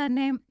 അതേപോലെ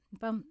തന്നെ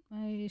ഇപ്പം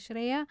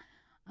ശ്രേയ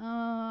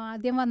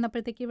ആദ്യം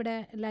വന്നപ്പോഴത്തേക്ക് ഇവിടെ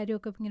എല്ലാവരും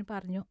ഒക്കെ ഇങ്ങനെ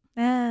പറഞ്ഞു,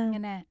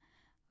 ഇങ്ങനെ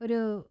ഒരു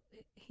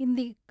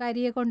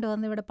ഹിന്ദിക്കാരിയെ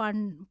കൊണ്ടുവന്ന് ഇവിടെ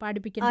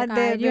പാടിപ്പിക്കേണ്ട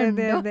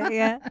കാര്യമുണ്ടോ?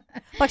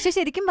 പക്ഷെ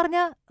ശരിക്കും പറഞ്ഞ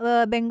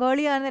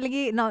ബംഗാളിയാണ്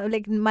അല്ലെങ്കിൽ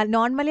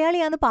നോൺ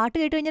മലയാളിയാന്ന് പാട്ട്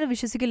കേട്ട് കഴിഞ്ഞാൽ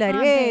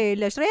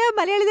വിശ്വസിക്കില്ലായിരുന്നു. ശ്രേയ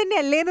മലയാളി തന്നെ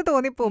അല്ലേന്ന്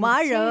തോന്നിപ്പോവും. ആ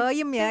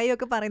ഴയും യായും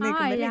ഒക്കെ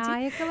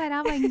പറയുന്നൊക്കെ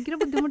വരാൻ ഭയങ്കര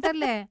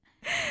ബുദ്ധിമുട്ടല്ലേ.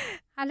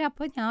 അല്ല,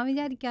 അപ്പൊ ഞാൻ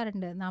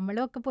വിചാരിക്കാറുണ്ട്,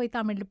 നമ്മളും ഒക്കെ പോയി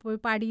തമിഴിൽ പോയി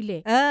പാടിയില്ലേ,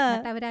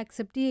 അവർ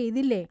അക്സെപ്റ്റ്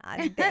ചെയ്തില്ലേ,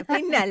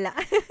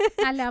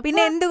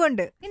 പിന്നെ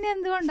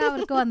എന്തുകൊണ്ട്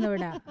അവർക്ക്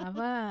വന്നുവിടാ.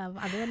 അപ്പൊ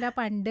അതുമല്ല,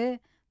 പണ്ട്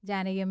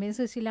ജാനകിയമ്മയും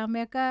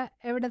സുശീലാമ്മയൊക്കെ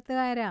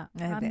എവിടത്തുകാരാ,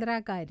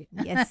 ആന്ധ്രാക്കാര്.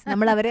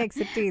 നമ്മൾ അവരെ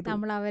അക്സെപ്റ്റ് ചെയ്തു.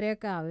 നമ്മൾ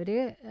അവരെയൊക്കെ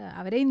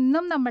അവരെ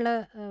ഇന്നും നമ്മള്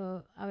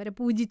അവരെ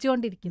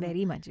പൂജിച്ചുകൊണ്ടിരിക്കുന്നു.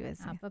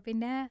 അപ്പൊ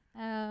പിന്നെ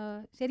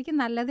ശരിക്കും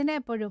നല്ലതിനെ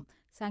എപ്പോഴും,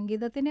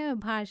 സംഗീതത്തിന്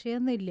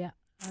ഭാഷയൊന്നും ഇല്ല.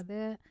 അത്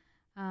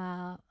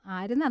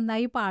ആര്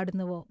നന്നായി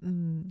പാടുന്നുവോ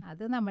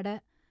അത്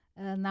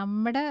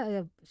നമ്മുടെ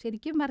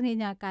ശരിക്കും പറഞ്ഞു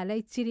കഴിഞ്ഞാൽ കല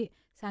ഇച്ചിരി,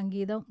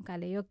 സംഗീതവും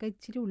കലയൊക്കെ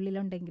ഇച്ചിരി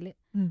ഉള്ളിലുണ്ടെങ്കിൽ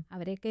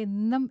അവരെയൊക്കെ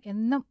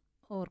എന്നും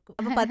ഓർക്കും.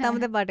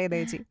 പത്താമത്തെ പാട്ട് ഏതാ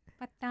ചേച്ചി?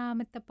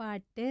 പത്താമത്തെ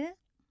പാട്ട്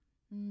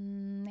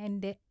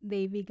എൻ്റെ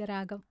ദൈവിക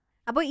രാഗം.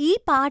 അപ്പോൾ ഈ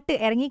പാട്ട്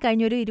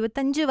ഇറങ്ങിക്കഴിഞ്ഞ ഒരു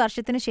 25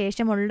 വർഷത്തിന്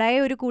ശേഷം ഉണ്ടായ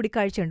ഒരു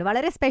കൂടിക്കാഴ്ചയുണ്ട്.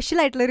 വളരെ സ്പെഷ്യൽ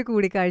ആയിട്ടുള്ള ഒരു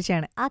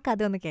കൂടിക്കാഴ്ചയാണ്. ആ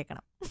കഥ ഒന്ന്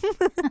കേൾക്കണം.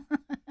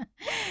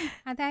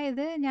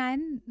 അതായത് ഞാൻ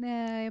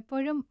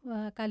എപ്പോഴും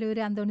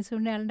കലൂര്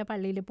അന്തോണിസുണ്ണിയാളിന്റെ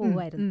പള്ളിയിൽ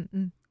പോവുമായിരുന്നു.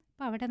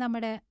 അപ്പൊ അവിടെ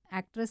നമ്മുടെ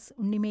ആക്ട്രസ്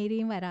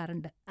ഉണ്ണിമേരിയും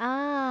വരാറുണ്ട്.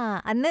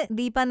 അന്ന്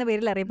ദീപ എന്ന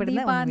പേരിൽ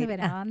അറിയപ്പെടുന്ന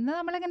വരാം. അന്ന്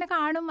നമ്മളിങ്ങനെ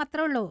കാണും,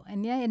 അത്രേ ഉള്ളൂ.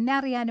 എന്നെ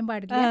അറിയാനും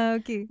പാടില്ല.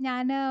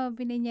 ഞാൻ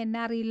പിന്നെ എന്നെ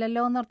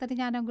അറിയില്ലല്ലോ എന്നോർത്തിട്ട്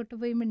ഞാൻ അങ്ങോട്ട്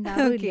പോയി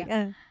മിണ്ടാറില്ല.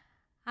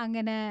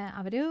 അങ്ങനെ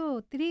അവര്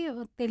ഒത്തിരി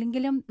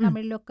തെലുങ്കിലും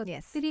തമിഴിലൊക്കെ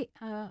ഒത്തിരി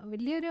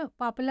വലിയൊരു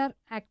പോപ്പുലർ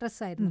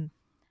ആക്ട്രസ് ആയിരുന്നു.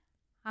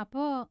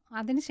 അപ്പോൾ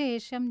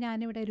അതിനുശേഷം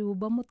ഞാനിവിടെ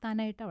രൂപം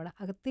മുത്താനായിട്ട് അവിടെ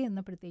അകത്ത്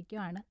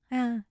ചെന്നപ്പോഴത്തേക്കുമാണ്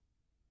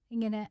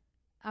ഇങ്ങനെ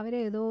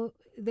അവരേതോ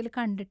ഇതിൽ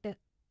കണ്ടിട്ട്,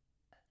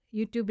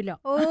 യൂട്യൂബിലോ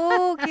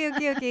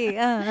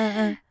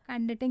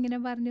കണ്ടിട്ട് ഇങ്ങനെ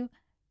പറഞ്ഞു,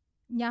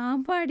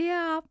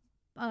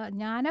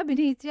 ഞാൻ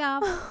അഭിനയിച്ച ആ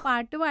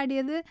പാട്ട്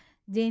പാടിയത്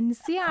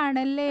ജെൻസി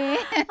ആണല്ലേ.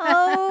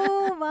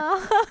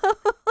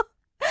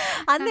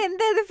 അന്ന്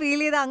എന്താ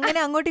ഫീൽ ചെയ്ത്? അങ്ങനെ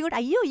അങ്ങോട്ടും ഇങ്ങോട്ടും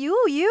അയ്യോ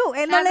യു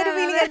എന്നുള്ളൊരു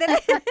ഫീലിംഗ്.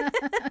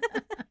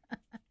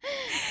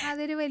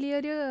 അതൊരു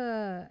വലിയൊരു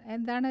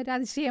എന്താണ്, ഒരു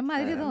അതിശയം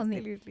അതിന് തോന്നി.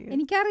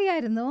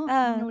 എനിക്കറിയായിരുന്നു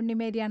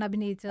ഉണ്ണിമേരിയാണ്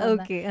അഭിനയിച്ചത്.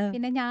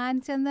 പിന്നെ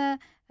ഞാൻ ചെന്ന്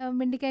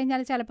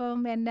മിണ്ടിക്കഴിഞ്ഞാൽ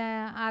ചിലപ്പം എന്നെ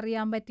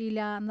അറിയാൻ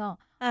പറ്റിയില്ല എന്നോ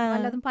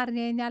വല്ലതും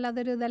പറഞ്ഞു കഴിഞ്ഞാൽ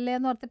അതൊരു ഇതല്ലേ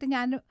എന്ന് ഓർത്തിട്ട്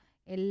ഞാൻ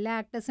എല്ലാ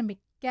ആക്ടേഴ്സും,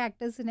 മിക്ക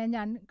ആക്ടേഴ്സിനെ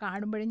ഞാൻ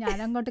കാണുമ്പോഴും ഞാൻ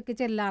അങ്ങോട്ടേക്ക്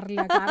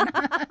ചെല്ലാറില്ല.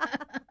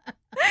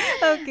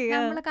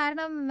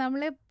 കാരണം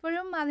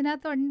നമ്മളെപ്പോഴും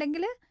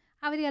അതിനകത്തുണ്ടെങ്കിൽ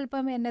അവർ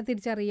ചിലപ്പം എന്നെ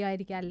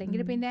തിരിച്ചറിയുമായിരിക്കും.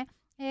 അല്ലെങ്കിൽ പിന്നെ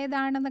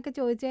ഏതാണെന്നൊക്കെ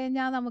ചോദിച്ചു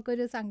കഴിഞ്ഞാൽ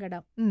നമുക്കൊരു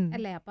സങ്കടം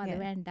അല്ലേ. അപ്പം അത്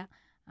വേണ്ട.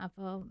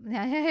 അപ്പോൾ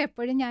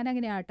എപ്പോഴും ഞാൻ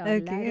അങ്ങനെയാട്ടോ,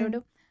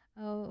 എല്ലാവരോടും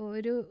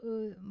ഒരു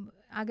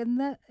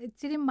അകന്ന്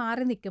ഇച്ചിരി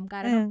മാറി നിൽക്കും.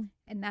 കാരണം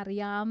എന്നെ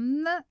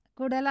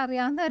കൂടുതൽ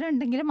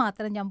അറിയാവുന്നവരുണ്ടെങ്കിൽ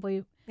മാത്രം ഞാൻ പോയി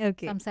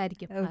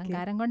സംസാരിക്കും.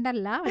 അഹങ്കാരം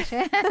കൊണ്ടല്ല, പക്ഷേ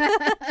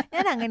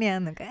ഞാൻ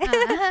അങ്ങനെയാന്നൊക്കെ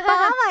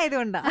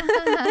ആയതുകൊണ്ടാ.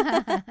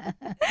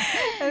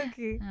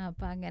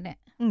 അപ്പം അങ്ങനെ.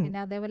 പിന്നെ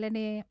അതേപോലെ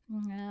തന്നെ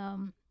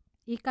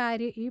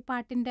ഈ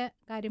പാട്ടിൻ്റെ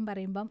കാര്യം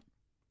പറയുമ്പം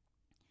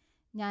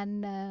ഞാൻ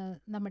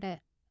നമ്മുടെ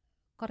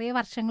കുറേ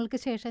വർഷങ്ങൾക്ക്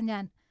ശേഷം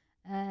ഞാൻ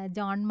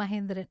ജോൺ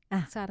മഹേന്ദ്രൻ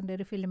സാറിൻ്റെ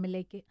ഒരു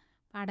ഫിലിമിലേക്ക്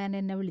പാടാൻ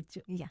എന്നെ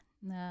വിളിച്ചു.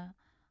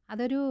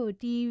 അതൊരു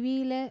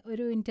TV-യിലെ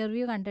ഒരു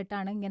ഇന്റർവ്യൂ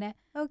കണ്ടിട്ടാണ് ഇങ്ങനെ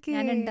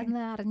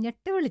ഞാനുണ്ടെന്ന്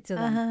അറിഞ്ഞിട്ട്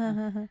വിളിച്ചത്.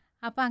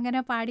 അപ്പം അങ്ങനെ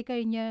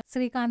പാടിക്കഴിഞ്ഞ്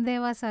ശ്രീകാന്ത്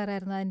ദേവ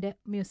സാറായിരുന്നു അതിൻ്റെ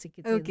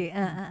മ്യൂസിക്.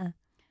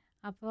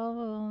 അപ്പോൾ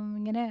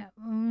ഇങ്ങനെ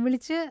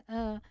വിളിച്ച്,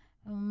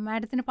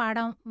 മാഡത്തിന്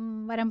പാടാൻ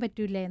വരാൻ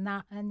പറ്റൂലേ,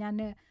 ഞാൻ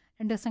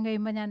 2 ദിവസം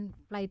കഴിയുമ്പോൾ ഞാൻ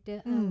ഫ്ലൈറ്റ്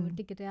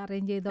ടിക്കറ്റ്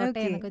അറേഞ്ച്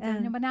ചെയ്തോട്ടെ എന്നൊക്കെ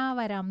ഞാൻ പറഞ്ഞാൽ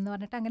വരാം എന്ന്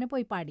പറഞ്ഞിട്ട് അങ്ങനെ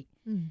പോയി പാടി.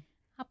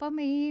 അപ്പം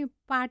ഈ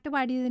പാട്ട്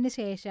പാടിയതിന്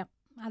ശേഷം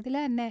അതിൽ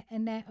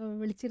എന്നെ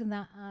വിളിച്ചിരുന്ന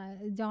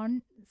ജോൺ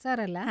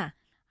സാറല്ല,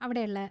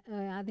 അവിടെയുള്ള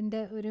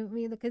അതിൻ്റെ ഒരു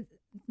ഇതൊക്കെ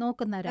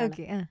നോക്കുന്ന ഒരാൾ,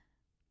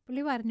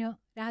 പുള്ളി പറഞ്ഞു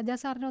രാജാ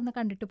സാറിനെ ഒന്ന്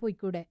കണ്ടിട്ട്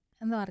പോയിക്കൂടെ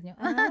എന്ന് പറഞ്ഞു.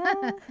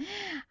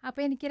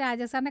 അപ്പം എനിക്ക്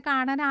രാജാ സാറിനെ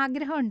കാണാൻ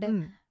ആഗ്രഹമുണ്ട്,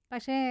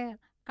 പക്ഷേ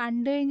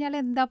കണ്ടു കഴിഞ്ഞാൽ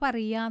എന്താ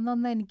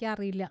പറയാന്നൊന്നും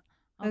എനിക്കറിയില്ല.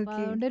 അപ്പം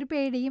അതുകൊണ്ടൊരു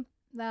പേടിയും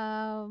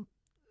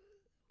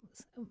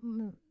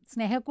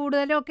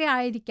സ്നേഹക്കൂടുതലും ഒക്കെ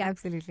ആയിരിക്കാം,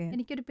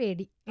 എനിക്കൊരു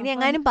പേടി.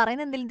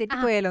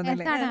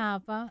 എന്താണ്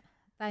അപ്പം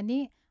തനി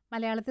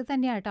മലയാളത്തിൽ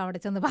തന്നെയാട്ടോ അവിടെ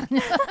ചെന്ന്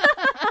പറഞ്ഞു.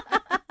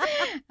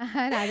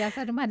 രാജാ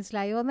സാറിന്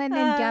മനസ്സിലായോ എന്ന് തന്നെ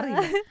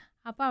എനിക്കറിയില്ല.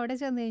 അപ്പോൾ അവിടെ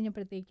ചെന്ന്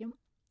കഴിഞ്ഞപ്പോഴത്തേക്കും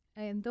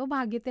എന്തോ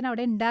ഭാഗ്യത്തിന്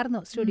അവിടെ ഉണ്ടായിരുന്നു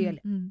സ്റ്റുഡിയോയിൽ.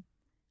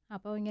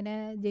 അപ്പോൾ ഇങ്ങനെ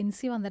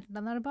ജെൻസി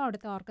വന്നിട്ടുണ്ടെന്ന് പറയുമ്പോൾ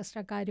അവിടുത്തെ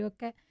ഓർക്കസ്ട്രക്കാരും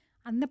ഒക്കെ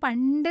അന്ന്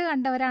പണ്ട്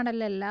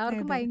കണ്ടവരാണല്ലോ,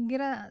 എല്ലാവർക്കും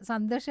ഭയങ്കര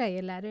സന്തോഷമായി.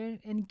 എല്ലാവരും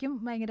എനിക്കും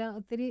ഭയങ്കര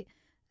ഒത്തിരി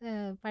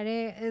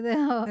പഴയ ഇത്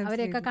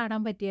അവരെയൊക്കെ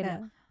കാണാൻ പറ്റിയല്ലോ.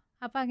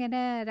 അപ്പം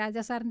അങ്ങനെ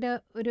രാജാ സാറിൻ്റെ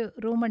ഒരു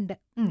റൂമുണ്ട്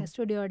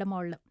സ്റ്റുഡിയോയുടെ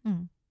മുകളിൽ.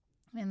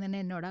 എന്നിട്ട്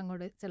എന്നോട്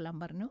അങ്ങോട്ട് ചെല്ലാൻ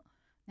പറഞ്ഞു.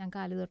 ഞാൻ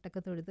കാല്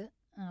തൊട്ടൊക്കെ തൊഴുത്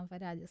അപ്പോൾ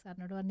രാജാ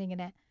സാറിനോട് പറഞ്ഞു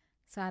ഇങ്ങനെ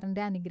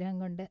സാറിൻ്റെ അനുഗ്രഹം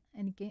കൊണ്ട്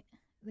എനിക്ക്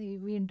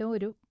വീണ്ടും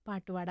ഒരു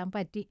പാട്ട് പാടാൻ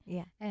പറ്റി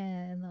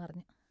എന്ന്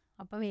പറഞ്ഞു.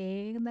 അപ്പോൾ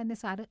വേഗം തന്നെ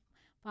സാറ്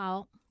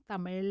പാവം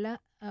തമിഴിൽ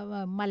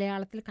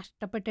മലയാളത്തിൽ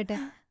കഷ്ടപ്പെട്ടിട്ട്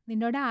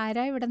നിന്നോട്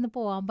ആരാ ഇവിടെ നിന്ന്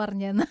പോവാൻ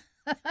പറഞ്ഞതെന്ന്.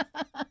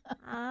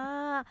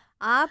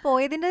 ആ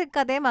പോയതിന്റെ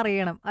കഥയും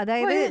അറിയണം.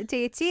 അതായത്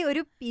ചേച്ചി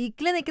ഒരു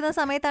പീക്കിൽ നിൽക്കുന്ന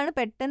സമയത്താണ്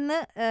പെട്ടെന്ന്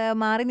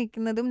മാറി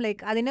നിൽക്കുന്നതും,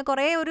 ലൈക്ക് അതിന്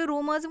കുറെ ഒരു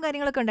റൂമേഴ്സും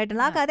കാര്യങ്ങളൊക്കെ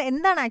ഉണ്ടായിട്ടുണ്ട്. ആ കഥ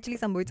എന്താണ് ആക്ച്വലി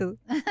സംഭവിച്ചത്?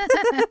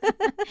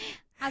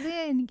 അത്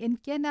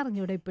എനിക്ക് തന്നെ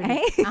അറിഞ്ഞൂടെ ഇപ്പോഴും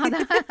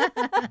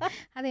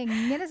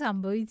അതെങ്ങനെ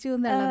സംഭവിച്ചു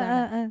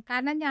എന്നുള്ളതാണ്.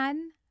 കാരണം ഞാൻ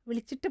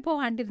വിളിച്ചിട്ട്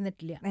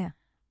പോകാണ്ടിരുന്നിട്ടില്ല.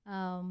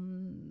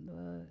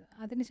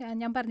 അതിന്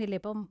ഞാൻ പറഞ്ഞില്ലേ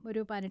ഇപ്പം ഒരു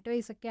 18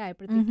 വയസ്സൊക്കെ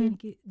ആയപ്പോഴത്തേക്കും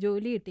എനിക്ക്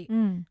ജോലി കിട്ടി.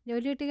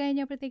 ജോലി കിട്ടി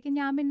കഴിഞ്ഞപ്പോഴത്തേക്കും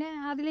ഞാൻ പിന്നെ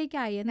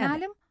അതിലേക്കായി.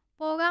 എന്നാലും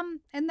പോകാം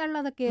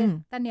എന്നുള്ളതൊക്കെ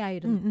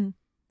തന്നെയായിരുന്നു.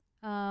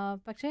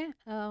 പക്ഷെ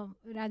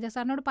രാജാ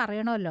സാറിനോട്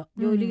പറയണമല്ലോ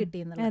ജോലി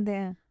കിട്ടിയെന്നുള്ളത്.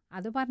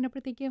 അത്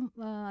പറഞ്ഞപ്പോഴത്തേക്കും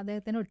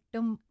അദ്ദേഹത്തിന്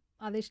ഒട്ടും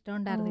അത് ഇഷ്ടം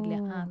ഉണ്ടായിരുന്നില്ല.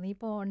 നീ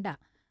പോണ്ട,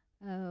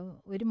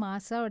 1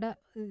 മാസം അവിടെ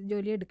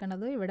ജോലി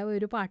എടുക്കണത് ഇവിടെ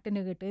ഒരു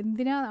പാട്ടിന് കിട്ടും,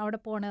 എന്തിനാ അവിടെ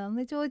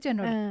പോണതെന്ന് ചോദിച്ചു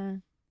എന്നോട്.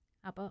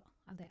 അപ്പോൾ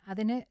അതെ,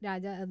 അതിന്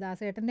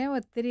ദാസേട്ടനെ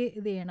ഒത്തിരി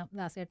ഇത് ചെയ്യണം.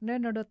 ദാസേട്ടൻ്റെ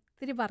എന്നോട്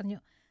ഒത്തിരി പറഞ്ഞു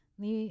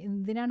നീ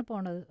എന്തിനാണ്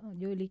പോണത്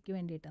ജോലിക്ക്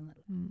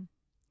വേണ്ടിയിട്ടെന്നുള്ളത്.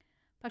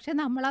 പക്ഷെ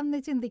നമ്മളന്ന്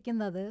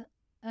ചിന്തിക്കുന്നത്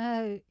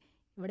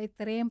ഇവിടെ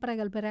ഇത്രയും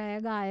പ്രഗത്ഭരായ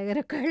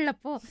ഗായകരൊക്കെ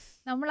ഉള്ളപ്പോൾ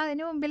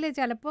നമ്മളതിന് മുമ്പിൽ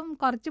ചിലപ്പം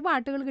കുറച്ച്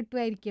പാട്ടുകൾ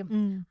കിട്ടുമായിരിക്കും,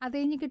 അത്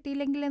കഴിഞ്ഞ്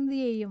കിട്ടിയില്ലെങ്കിൽ എന്ത്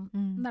ചെയ്യും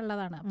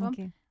എന്നുള്ളതാണ്. അപ്പം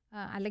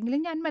അല്ലെങ്കിലും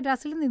ഞാൻ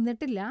മദ്രാസിൽ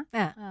നിന്നിട്ടില്ല,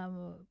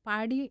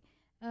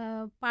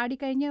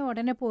 പാടിക്കഴിഞ്ഞ്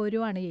ഉടനെ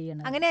പോരുവാണ്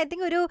ചെയ്യണത്. അങ്ങനെ ഐ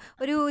തിങ്ക്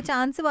ഒരു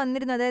ചാൻസ്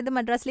വന്നിരുന്നു, അതായത്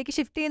മദ്രാസിലേക്ക്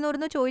ഷിഫ്റ്റ്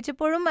ചെയ്യുന്നു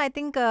ചോദിച്ചപ്പോഴും ഐ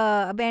തിങ്ക്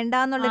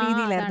വേണ്ടാന്നുള്ള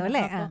രീതിയിലായിരുന്നു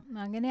അല്ലേ?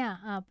 അങ്ങനെയാ.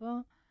 അപ്പോൾ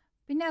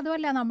പിന്നെ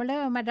അതുമല്ല നമ്മള്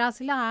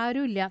മദ്രാസിൽ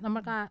ആരും ഇല്ല,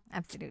 നമുക്ക്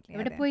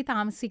എവിടെ പോയി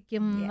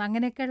താമസിക്കും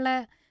അങ്ങനെയൊക്കെയുള്ള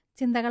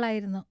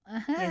ചിന്തകളായിരുന്നു.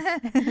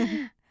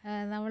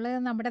 നമ്മള്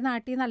നമ്മുടെ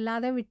നാട്ടിൽ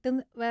നിന്നല്ലാതെ വിട്ട്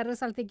വേറൊരു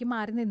സ്ഥലത്തേക്ക്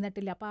മാറി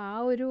നിന്നിട്ടില്ല. അപ്പൊ ആ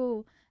ഒരു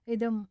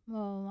ഇതും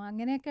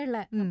അങ്ങനെയൊക്കെയുള്ള.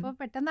 അപ്പോൾ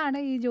പെട്ടെന്നാണ്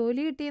ഈ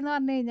ജോലി കിട്ടിയെന്ന്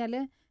പറഞ്ഞു കഴിഞ്ഞാൽ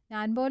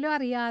ഞാൻ പോലും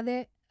അറിയാതെ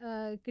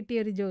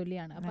കിട്ടിയൊരു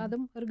ജോലിയാണ്. അപ്പം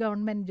അതും ഒരു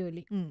ഗവൺമെന്റ്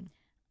ജോലി.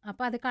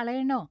 അപ്പം അത്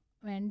കളയണോ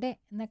വേണ്ടേ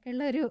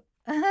എന്നൊക്കെയുള്ള ഒരു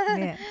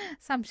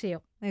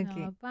സംശയം.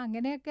 അപ്പം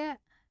അങ്ങനെയൊക്കെ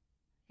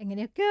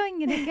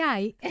ഇങ്ങനെയൊക്കെ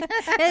ആയി.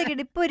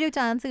 ഇപ്പൊ ഒരു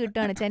ചാൻസ്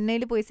കിട്ടുകയാണ്,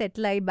 ചെന്നൈയിൽ പോയി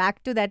സെറ്റിൽ ആയി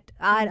ബാക്ക് ടു ദാറ്റ്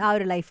ആ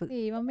ഒരു ലൈഫ്.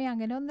 ദൈവമേ,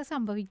 അങ്ങനെ ഒന്ന്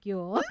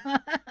സംഭവിക്കുവോ?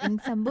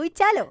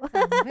 സംഭവിച്ചാലോ?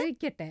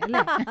 സംഭവിക്കട്ടെ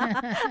അല്ലേ?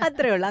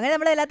 അത്രേ ഉള്ളൂ. അങ്ങനെ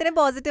നമ്മൾ എല്ലാത്തിനും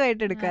പോസിറ്റീവ്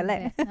ആയിട്ട് എടുക്കുക അല്ലേ?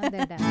 അതെ.